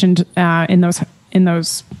positioned in those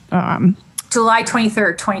July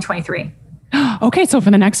 23rd, 2023. Okay. So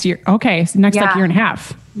for the next year. Okay. So next like year and a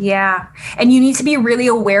half. Yeah. And you need to be really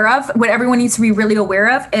aware of what everyone needs to be really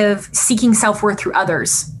aware of seeking self-worth through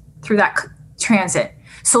others, through that transit.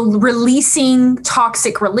 So releasing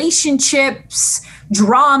toxic relationships,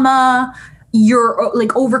 drama, you're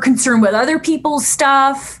like over concerned with other people's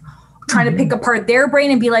stuff, trying to pick apart their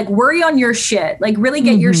brain and be like, worry on your shit, like really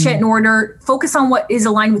get your shit in order, focus on what is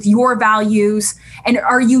aligned with your values. And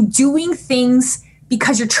are you doing things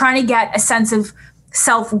because you're trying to get a sense of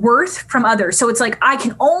self-worth from others? So it's like, I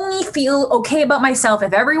can only feel okay about myself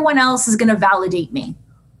if everyone else is going to validate me.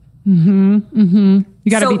 You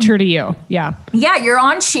got to be true to you. Yeah. Yeah. You're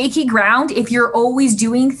on shaky ground if you're always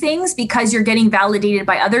doing things because you're getting validated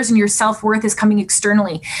by others and your self-worth is coming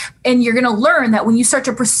externally. And you're going to learn that when you start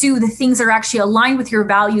to pursue the things that are actually aligned with your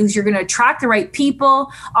values, you're going to attract the right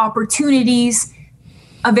people, opportunities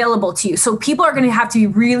available to you. So people are going to have to be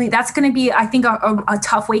really, that's going to be, I think, a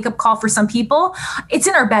tough wake-up call for some people. It's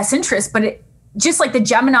in our best interest, but just like the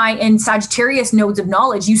Gemini and Sagittarius nodes of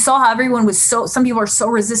knowledge, you saw how everyone was some people are so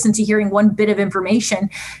resistant to hearing one bit of information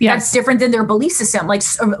that's different than their belief system, like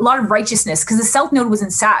a lot of righteousness, because the South node was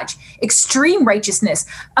in Sag, extreme righteousness,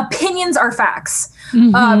 opinions are facts,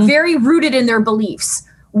 very rooted in their beliefs,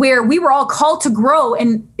 where we were all called to grow.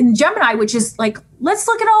 And in Gemini, which is like, let's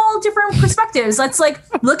look at all different perspectives. Let's like,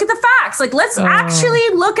 look at the facts. Like, let's actually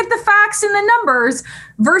look at the facts and the numbers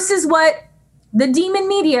versus what the demon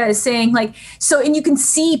media is saying. Like, so, and you can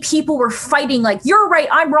see people were fighting, like, you're right,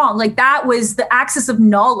 I'm wrong. Like that was the axis of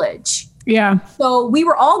knowledge. Yeah. So we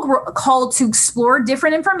were all called to explore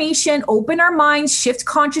different information, open our minds, shift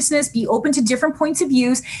consciousness, be open to different points of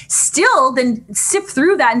views, still then sift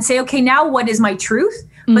through that and say, okay, now what is my truth?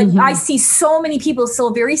 But I see so many people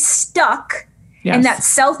still very stuck in that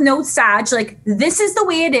South Node Sag, like this is the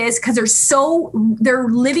way it is, because they're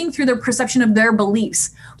living through their perception of their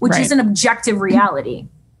beliefs, which is an objective reality.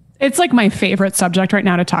 It's like my favorite subject right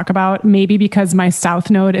now to talk about, maybe because my South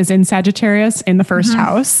Node is in Sagittarius in the first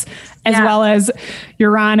house, as well as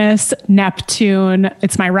Uranus, Neptune.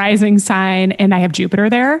 It's my rising sign, and I have Jupiter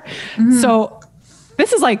there. So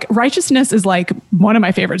this is like, righteousness is like one of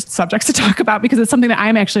my favorite subjects to talk about, because it's something that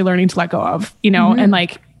I'm actually learning to let go of, you know, and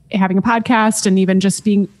like having a podcast and even just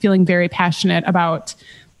feeling very passionate about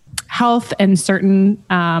health and certain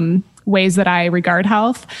ways that I regard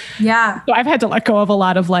health. Yeah. So I've had to let go of a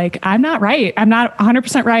lot of like, I'm not right. I'm not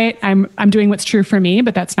 100% right. I'm doing what's true for me,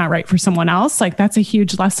 but that's not right for someone else. Like that's a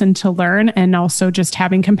huge lesson to learn. And also just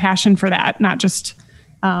having compassion for that, not just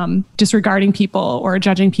disregarding people or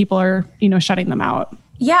judging people or, you know, shutting them out.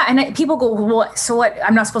 Yeah. And people go, well, so what?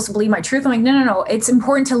 I'm not supposed to believe my truth. I'm like, no. It's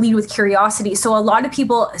important to lead with curiosity. So a lot of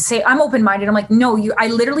people say, I'm open-minded. I'm like, no, I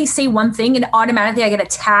literally say one thing and automatically I get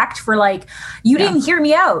attacked for like, you didn't hear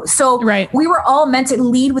me out. So we were all meant to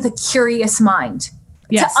lead with a curious mind,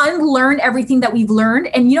 to unlearn everything that we've learned.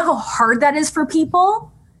 And you know how hard that is for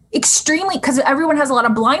people? Extremely, because everyone has a lot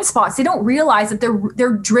of blind spots. They don't realize that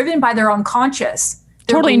they're driven by their unconscious.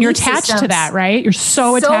 Totally. And you're attached to that, right? You're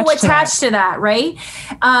so attached to that, right?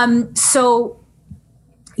 So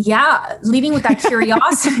yeah, leading with that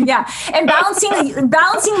curiosity. And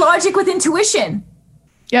balancing logic with intuition.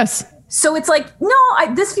 Yes. So it's like, no,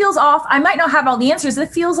 this feels off. I might not have all the answers. It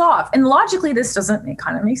feels off. And logically, this doesn't, it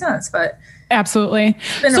kind of makes sense, but. Absolutely.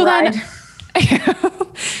 It's been a ride.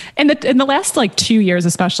 In the last like 2 years,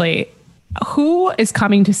 especially, who is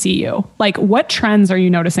coming to see you? Like, what trends are you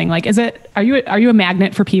noticing? Like, are you a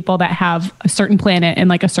magnet for people that have a certain planet in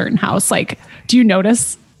like a certain house? Like, do you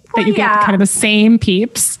notice that you get kind of the same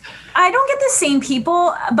peeps? I don't get the same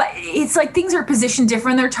people, but it's like things are positioned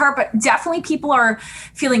different in their chart, but definitely people are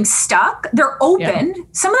feeling stuck. They're open. Yeah.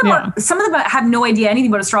 Some of them have no idea anything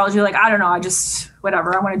about astrology. Like, I don't know, I just,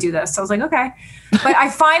 whatever, I want to do this. So I was like, okay. But I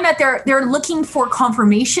find that they're looking for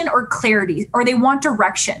confirmation or clarity, or they want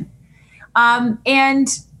direction. And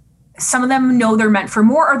some of them know they're meant for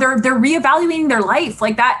more, or they're reevaluating their life.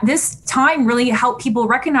 Like that, this time really helped people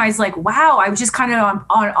recognize, like, wow, I was just kind of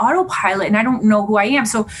on autopilot and I don't know who I am.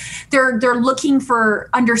 So they're looking for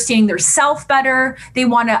understanding their self better. They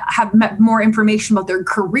want to have more information about their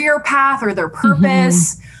career path or their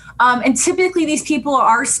purpose. Mm-hmm. And typically these people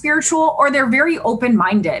are spiritual, or they're very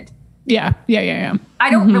open-minded. Yeah. I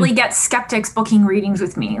don't really get skeptics booking readings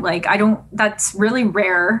with me. Like that's really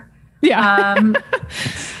rare. Yeah.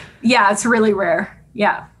 Yeah, it's really rare.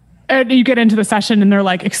 Yeah. And you get into the session and they're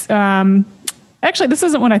like, actually, this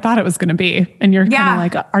isn't what I thought it was going to be. And you're kind of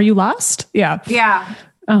like, are you lost? Yeah. Yeah.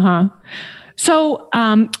 Uh-huh. So,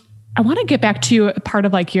 I want to get back to part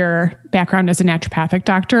of like your background as a naturopathic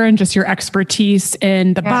doctor and just your expertise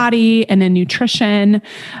in the body and in nutrition.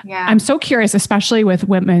 Yeah. I'm so curious, especially with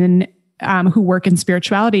women who work in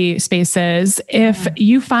spirituality spaces, if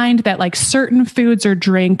you find that like certain foods or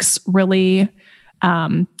drinks really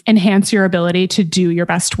enhance your ability to do your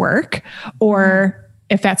best work, or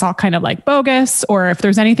if that's all kind of like bogus, or if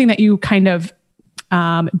there's anything that you kind of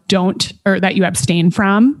don't, or that you abstain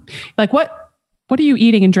from. Like what are you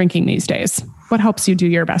eating and drinking these days? What helps you do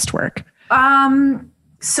your best work?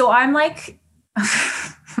 So I'm like,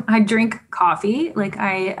 I drink coffee. Like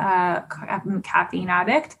I'm a caffeine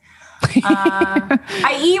addict.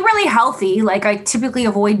 I eat really healthy. Like I typically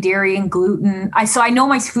avoid dairy and gluten. So I know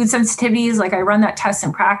my food sensitivities, like I run that test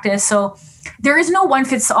in practice. So there is no one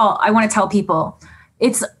fits all. I want to tell people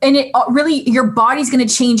it really, your body's going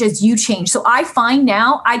to change as you change. So I find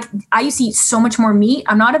now I used to eat so much more meat.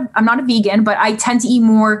 I'm not a vegan, but I tend to eat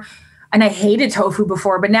more, and I hated tofu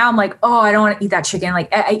before, but now I'm like, oh, I don't want to eat that chicken.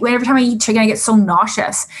 Like every time I eat chicken, I get so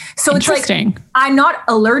nauseous. So it's like, I'm not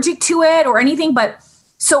allergic to it or anything, but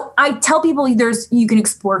so I tell people you can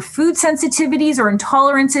explore food sensitivities or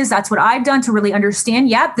intolerances. That's what I've done to really understand.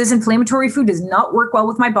 Yeah, this inflammatory food does not work well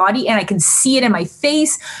with my body. And I can see it in my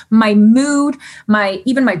face, my mood,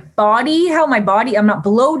 even my body, I'm not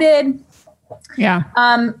bloated. Yeah.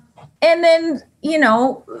 And then,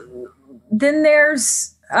 then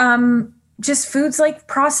there's, just foods like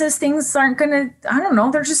processed things aren't going to, I don't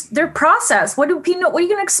know. They're processed. What are you going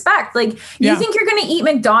to expect? Like, you think you're going to eat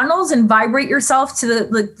McDonald's and vibrate yourself to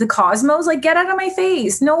the cosmos? Like, get out of my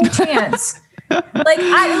face. No chance. And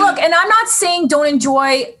I'm not saying don't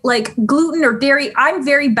enjoy like gluten or dairy. I'm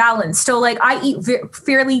very balanced. So like I eat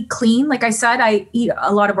fairly clean. Like I said, I eat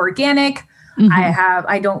a lot of organic. Mm-hmm.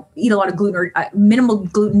 I don't eat a lot of gluten or minimal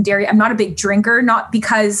gluten, dairy. I'm not a big drinker, not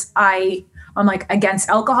because I'm like against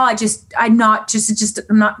alcohol. I'm just not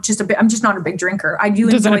a big drinker. I do.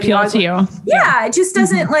 Doesn't appeal to you. Yeah. It just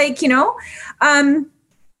doesn't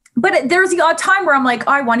but there's the odd time where I'm like,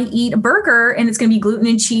 oh, I want to eat a burger and it's going to be gluten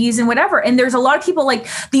and cheese and whatever. And there's a lot of people like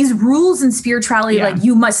these rules in spirituality, like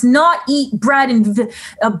you must not eat bread and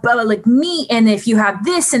like meat. And if you have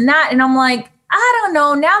this and that, and I'm like, I don't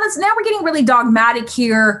know. Now we're getting really dogmatic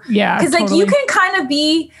here. Yeah. Because like you can kind of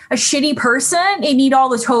be a shitty person and eat all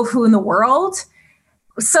the tofu in the world.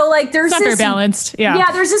 So like there's this very balanced. Yeah.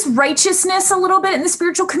 Yeah. There's this righteousness a little bit in the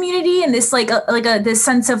spiritual community, and this this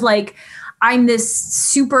sense of like, I'm this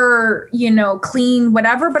super, clean,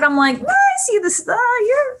 whatever. But I'm like, I see this.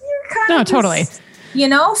 You're kind of totally.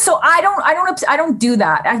 So I don't do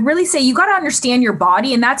that. I really say you got to understand your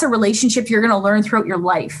body, and that's a relationship you're going to learn throughout your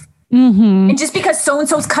life. Mm-hmm. And just because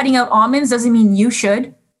so-and-so's cutting out almonds doesn't mean you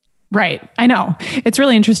should. Right. I know. It's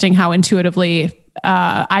really interesting how intuitively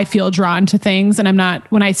I feel drawn to things. And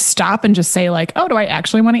when I stop and just say like, oh, do I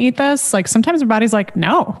actually want to eat this? Like sometimes my body's like,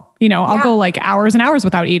 no, I'll go like hours and hours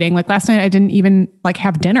without eating. Like last night I didn't even like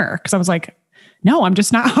have dinner because I was like, no, I'm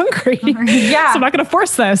just not hungry. Yeah. So I'm not going to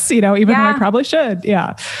force this, even though I probably should.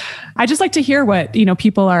 Yeah. I just like to hear what,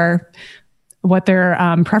 people what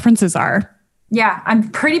their preferences are. Yeah, I'm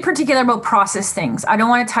pretty particular about processed things. I don't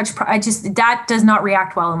want to touch, that does not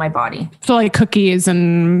react well in my body. So like cookies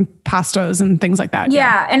and pastas and things like that.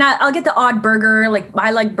 Yeah. And I'll get the odd burger. Like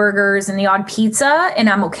I like burgers and the odd pizza, and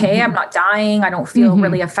I'm okay. Mm-hmm. I'm not dying. I don't feel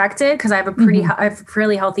really affected because I have I have a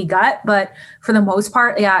really healthy gut. But for the most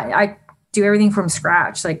part, I do everything from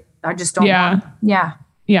scratch. Like I just don't. Yeah.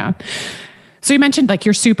 Yeah. So you mentioned like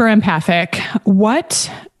you're super empathic. What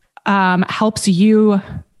helps you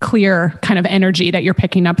clear kind of energy that you're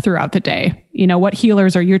picking up throughout the day? What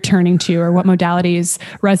healers are you turning to, or what modalities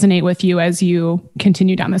resonate with you as you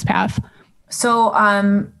continue down this path? So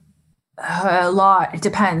A lot. It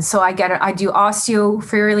depends. So I do osteo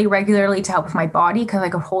fairly regularly to help with my body because I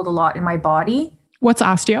could hold a lot in my body. What's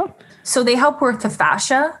osteo? So they help with the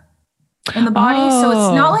fascia in the body. So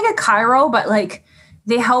it's not like a chiro, but like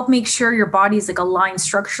they help make sure your body's like aligned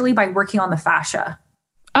structurally by working on the fascia.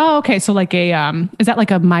 Oh, okay. So like is that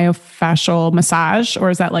like a myofascial massage, or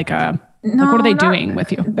is that like what are they doing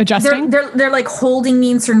with you? Adjusting? They're like holding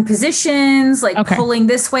me in certain positions, like pulling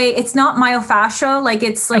this way. It's not myofascia, like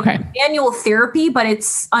it's like manual therapy, but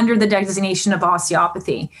it's under the designation of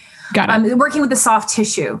osteopathy. Got it. Working with the soft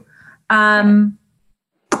tissue.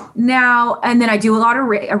 Now, and then I do a lot of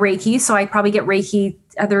Reiki. So I probably get Reiki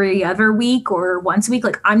every other week or once a week.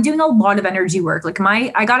 Like I'm doing a lot of energy work. Like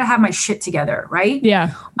I got to have my shit together. Right.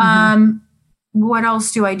 Yeah. What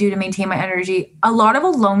else do I do to maintain my energy? A lot of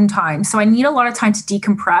alone time. So I need a lot of time to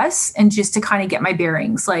decompress and just to kind of get my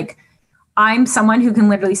bearings. Like I'm someone who can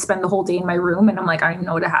literally spend the whole day in my room and I'm like, I don't even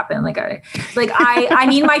know what happened. I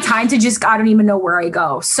need my time to just, I don't even know where I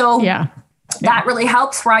go. So that really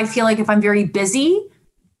helps, where I feel like if I'm very busy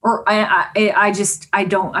or I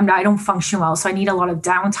don't function well. So I need a lot of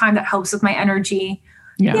downtime that helps with my energy.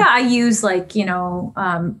 Yeah. I use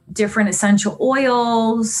different essential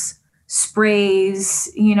oils,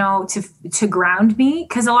 sprays, to ground me.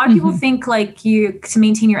 Cause a lot of people think like to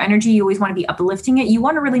maintain your energy, you always want to be uplifting it. You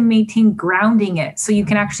want to really maintain grounding it so you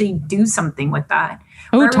can actually do something with that.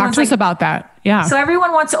 Oh, talk to us about that. Yeah. So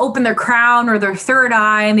everyone wants to open their crown or their third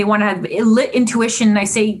eye and they want to have lit intuition. And I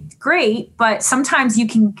say, great, but sometimes you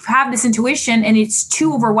can have this intuition and it's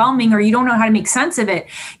too overwhelming or you don't know how to make sense of it.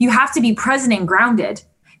 You have to be present and grounded.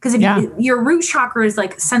 Because your root chakra is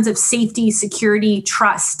like a sense of safety, security,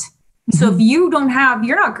 trust. So if you're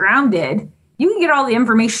not grounded, you can get all the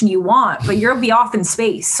information you want, but you'll be off in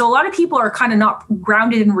space. So a lot of people are kind of not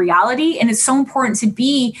grounded in reality. And it's so important to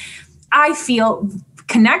be, I feel,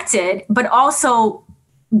 connected, but also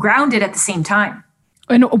grounded at the same time.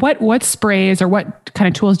 And what sprays or what kind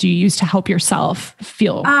of tools do you use to help yourself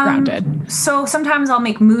feel grounded? So sometimes I'll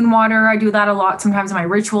make moon water. I do that a lot. Sometimes in my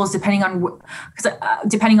rituals, depending on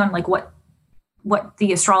like what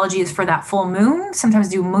the astrology is for that full moon. Sometimes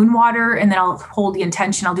do moon water and then I'll hold the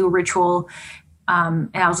intention. I'll do a ritual and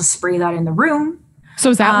I'll just spray that in the room. So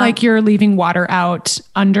is that like you're leaving water out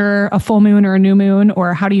under a full moon or a new moon,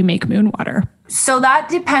 or how do you make moon water? So that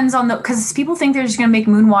depends on because people think they're just going to make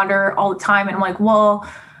moon water all the time. And I'm like, well,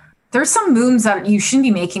 there's some moons that you shouldn't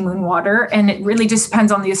be making moon water. And it really just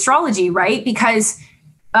depends on the astrology, right? Because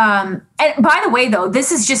and by the way, though,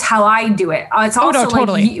 this is just how I do it. It's also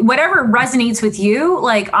totally. Like whatever resonates with you.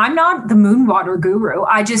 Like I'm not the moon water guru.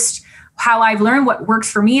 How I've learned what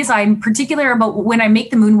works for me is I'm particular about when I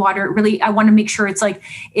make the moon water. Really, I want to make sure it's like,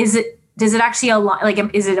 does it actually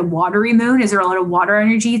is it a watery moon? Is there a lot of water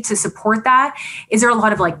energy to support that? Is there a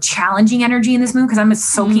lot of like challenging energy in this moon? Because I'm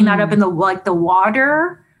soaking that up in the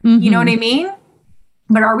water. You know what I mean?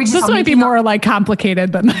 But are we just? This might be more like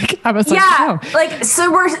complicated than like I was.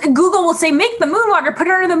 Google will say make the moon water, put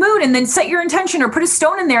it under the moon, and then set your intention or put a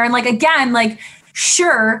stone in there. And like again, like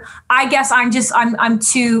sure, I guess I'm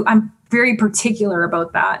very particular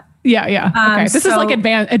about that. Yeah. Okay. This is like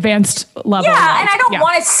advanced level. Yeah. And I don't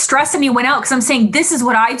want to stress anyone out because I'm saying this is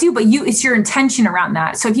what I do, but it's your intention around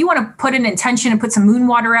that. So if you want to put an intention and put some moon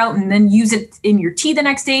water out and then use it in your tea the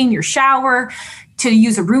next day, in your shower, to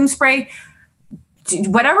use a room spray,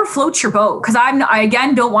 whatever floats your boat. Because I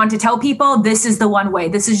again don't want to tell people this is the one way.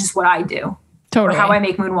 This is just what I do. Totally. Or how I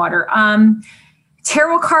make moon water.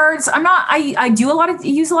 Tarot cards. I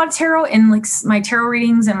use a lot of tarot in like my tarot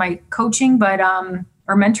readings and my coaching, but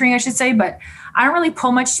or mentoring, I should say, but I don't really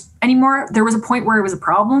pull much anymore. There was a point where it was a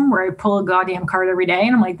problem where I pull a goddamn card every day.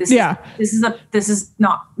 And I'm like, this is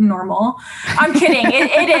not normal. I'm kidding.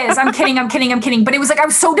 It is. I'm kidding. But it was like, I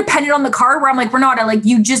was so dependent on the card where I'm like, Renata, like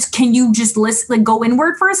can you just list, like go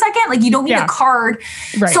inward for a second? Like you don't need a card.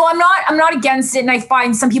 Right. So I'm not against it. And I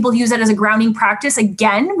find some people use it as a grounding practice.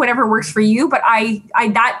 Again, whatever works for you. But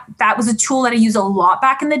that was a tool that I used a lot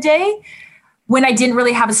back in the day when I didn't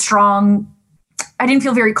really have I didn't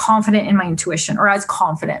feel very confident in my intuition or as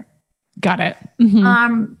confident. Got it.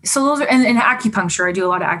 Mm-hmm. So those are, and acupuncture, I do a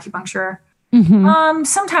lot of acupuncture.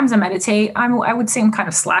 Sometimes I meditate. I would say I'm kind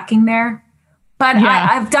of slacking there, but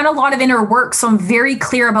I've done a lot of inner work. So I'm very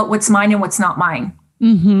clear about what's mine and what's not mine.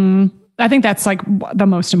 Mm-hmm. I think that's like the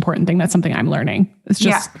most important thing. That's something I'm learning. It's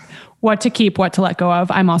just what to keep, what to let go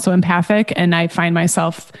of. I'm also empathic and I find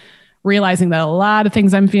myself realizing that a lot of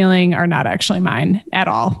things I'm feeling are not actually mine at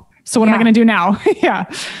all. So what am I going to do now? Yeah.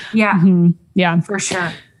 Mm-hmm. Yeah, for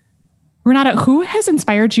sure. Renata, who has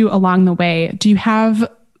inspired you along the way? Do you have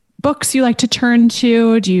books you like to turn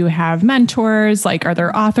to? Do you have mentors? Like, are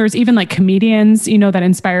there authors, even like comedians, that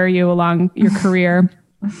inspire you along your career?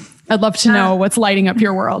 I'd love to know what's lighting up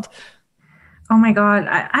your world. Oh my God.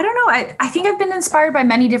 I don't know. I think I've been inspired by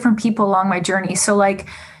many different people along my journey. So like,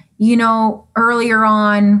 earlier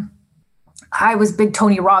on, I was big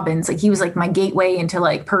Tony Robbins. Like he was like my gateway into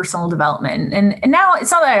like personal development. And now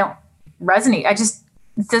it's not that I don't resonate. I just,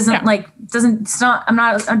 it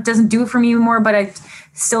doesn't do it for me anymore, but I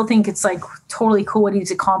still think it's like totally cool what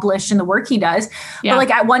he's accomplished and the work he does. Yeah. But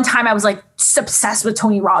like at one time I was like obsessed with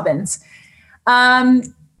Tony Robbins. I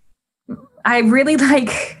really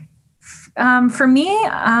like, for me,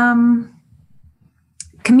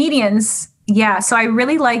 comedians. Yeah. So I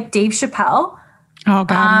really like Dave Chappelle. Oh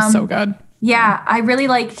God, he's so good. Yeah. I really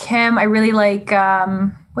like him. I really like,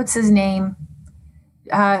 what's his name?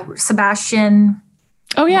 Sebastian.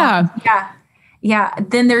 Oh yeah. Yeah.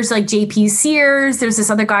 Then there's like JP Sears. There's this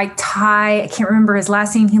other guy, Ty. I can't remember his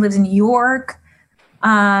last name. He lives in New York.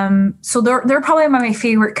 So they're probably my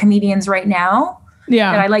favorite comedians right now.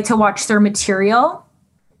 Yeah. That I like to watch their material.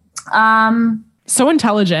 So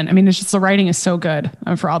intelligent. I mean, it's just the writing is so good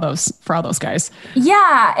for all those guys.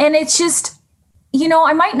 Yeah. And it's just,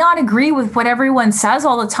 I might not agree with what everyone says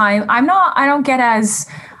all the time.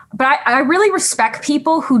 But I really respect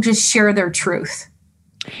people who just share their truth.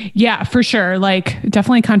 Yeah, for sure. Like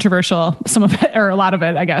definitely controversial, some of it or a lot of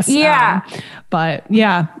it, I guess. Yeah. But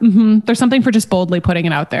yeah, there's something for just boldly putting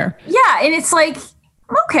it out there. Yeah. And it's like,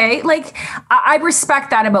 okay, like I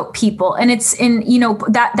respect that about people. And it's in,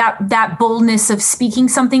 that boldness of speaking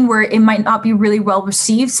something where it might not be really well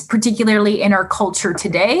received, particularly in our culture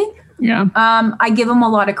today. Yeah. I give them a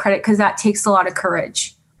lot of credit because that takes a lot of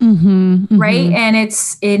courage. Right. And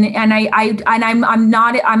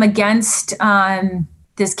I'm against,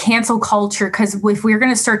 this cancel culture. Cause if we're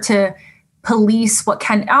going to start to police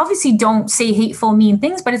obviously don't say hateful, mean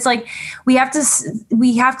things, but it's like, we have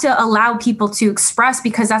to allow people to express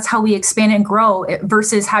because that's how we expand and grow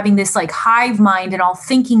versus having this like hive mind and all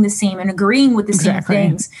thinking the same and agreeing with the same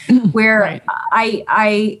things where right.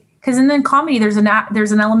 Cause in then comedy, there's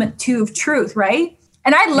an element too of truth. Right.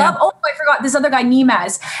 And I love, I forgot this other guy,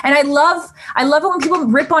 Nemaz. And I love it when people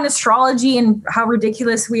rip on astrology and how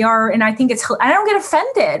ridiculous we are. And I think I don't get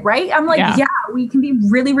offended, right? I'm like, yeah, we can be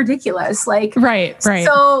really ridiculous. Like, right.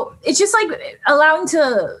 So it's just like allowing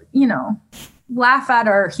to, laugh at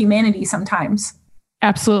our humanity sometimes.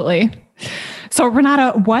 Absolutely. So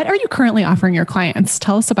Renata, what are you currently offering your clients?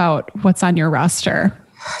 Tell us about what's on your roster.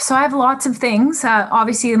 So I have lots of things.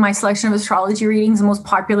 Obviously, my selection of astrology readings, the most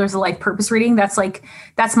popular is a life purpose reading. That's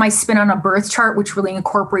my spin on a birth chart, which really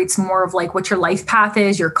incorporates more of like what your life path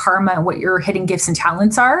is, your karma, and what your hidden gifts and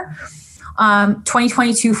talents are.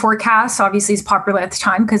 2022 forecast obviously is popular at the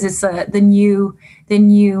time because it's the new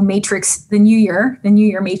matrix,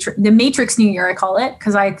 the matrix new year, I call it,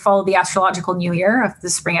 because I follow the astrological new year of the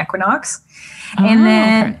spring equinox. And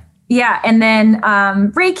then... Okay. Yeah. And then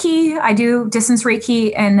Reiki, I do distance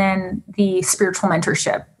Reiki, and then the spiritual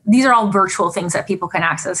mentorship. These are all virtual things that people can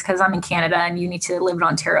access because I'm in Canada and you need to live in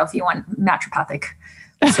Ontario if you want naturopathic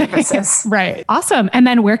services. Right. Awesome. And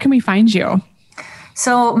then where can we find you?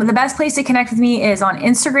 So the best place to connect with me is on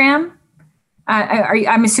Instagram.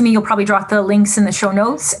 I'm assuming you'll probably drop the links in the show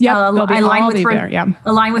notes. Yeah, align with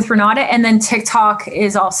Renata. And then TikTok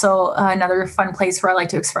is also another fun place where I like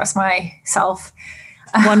to express myself.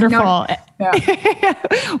 Wonderful.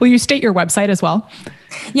 Will you state your website as well?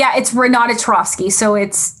 Yeah, it's Renata Tarofsky. So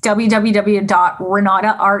it's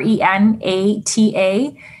www.renata,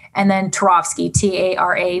 RENATA, and then Tarofsky,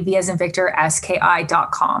 TARAV as in Victor,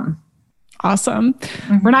 SKI.com. Awesome.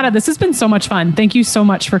 Renata, this has been so much fun. Thank you so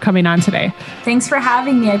much for coming on today. Thanks for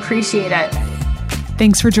having me. I appreciate it.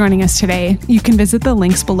 Thanks for joining us today. You can visit the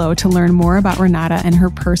links below to learn more about Renata and her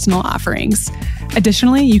personal offerings.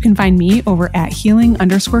 Additionally, you can find me over at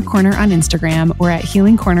healing_corner on Instagram or at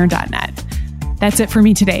healingcorner.net. That's it for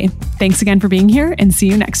me today. Thanks again for being here and see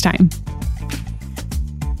you next time.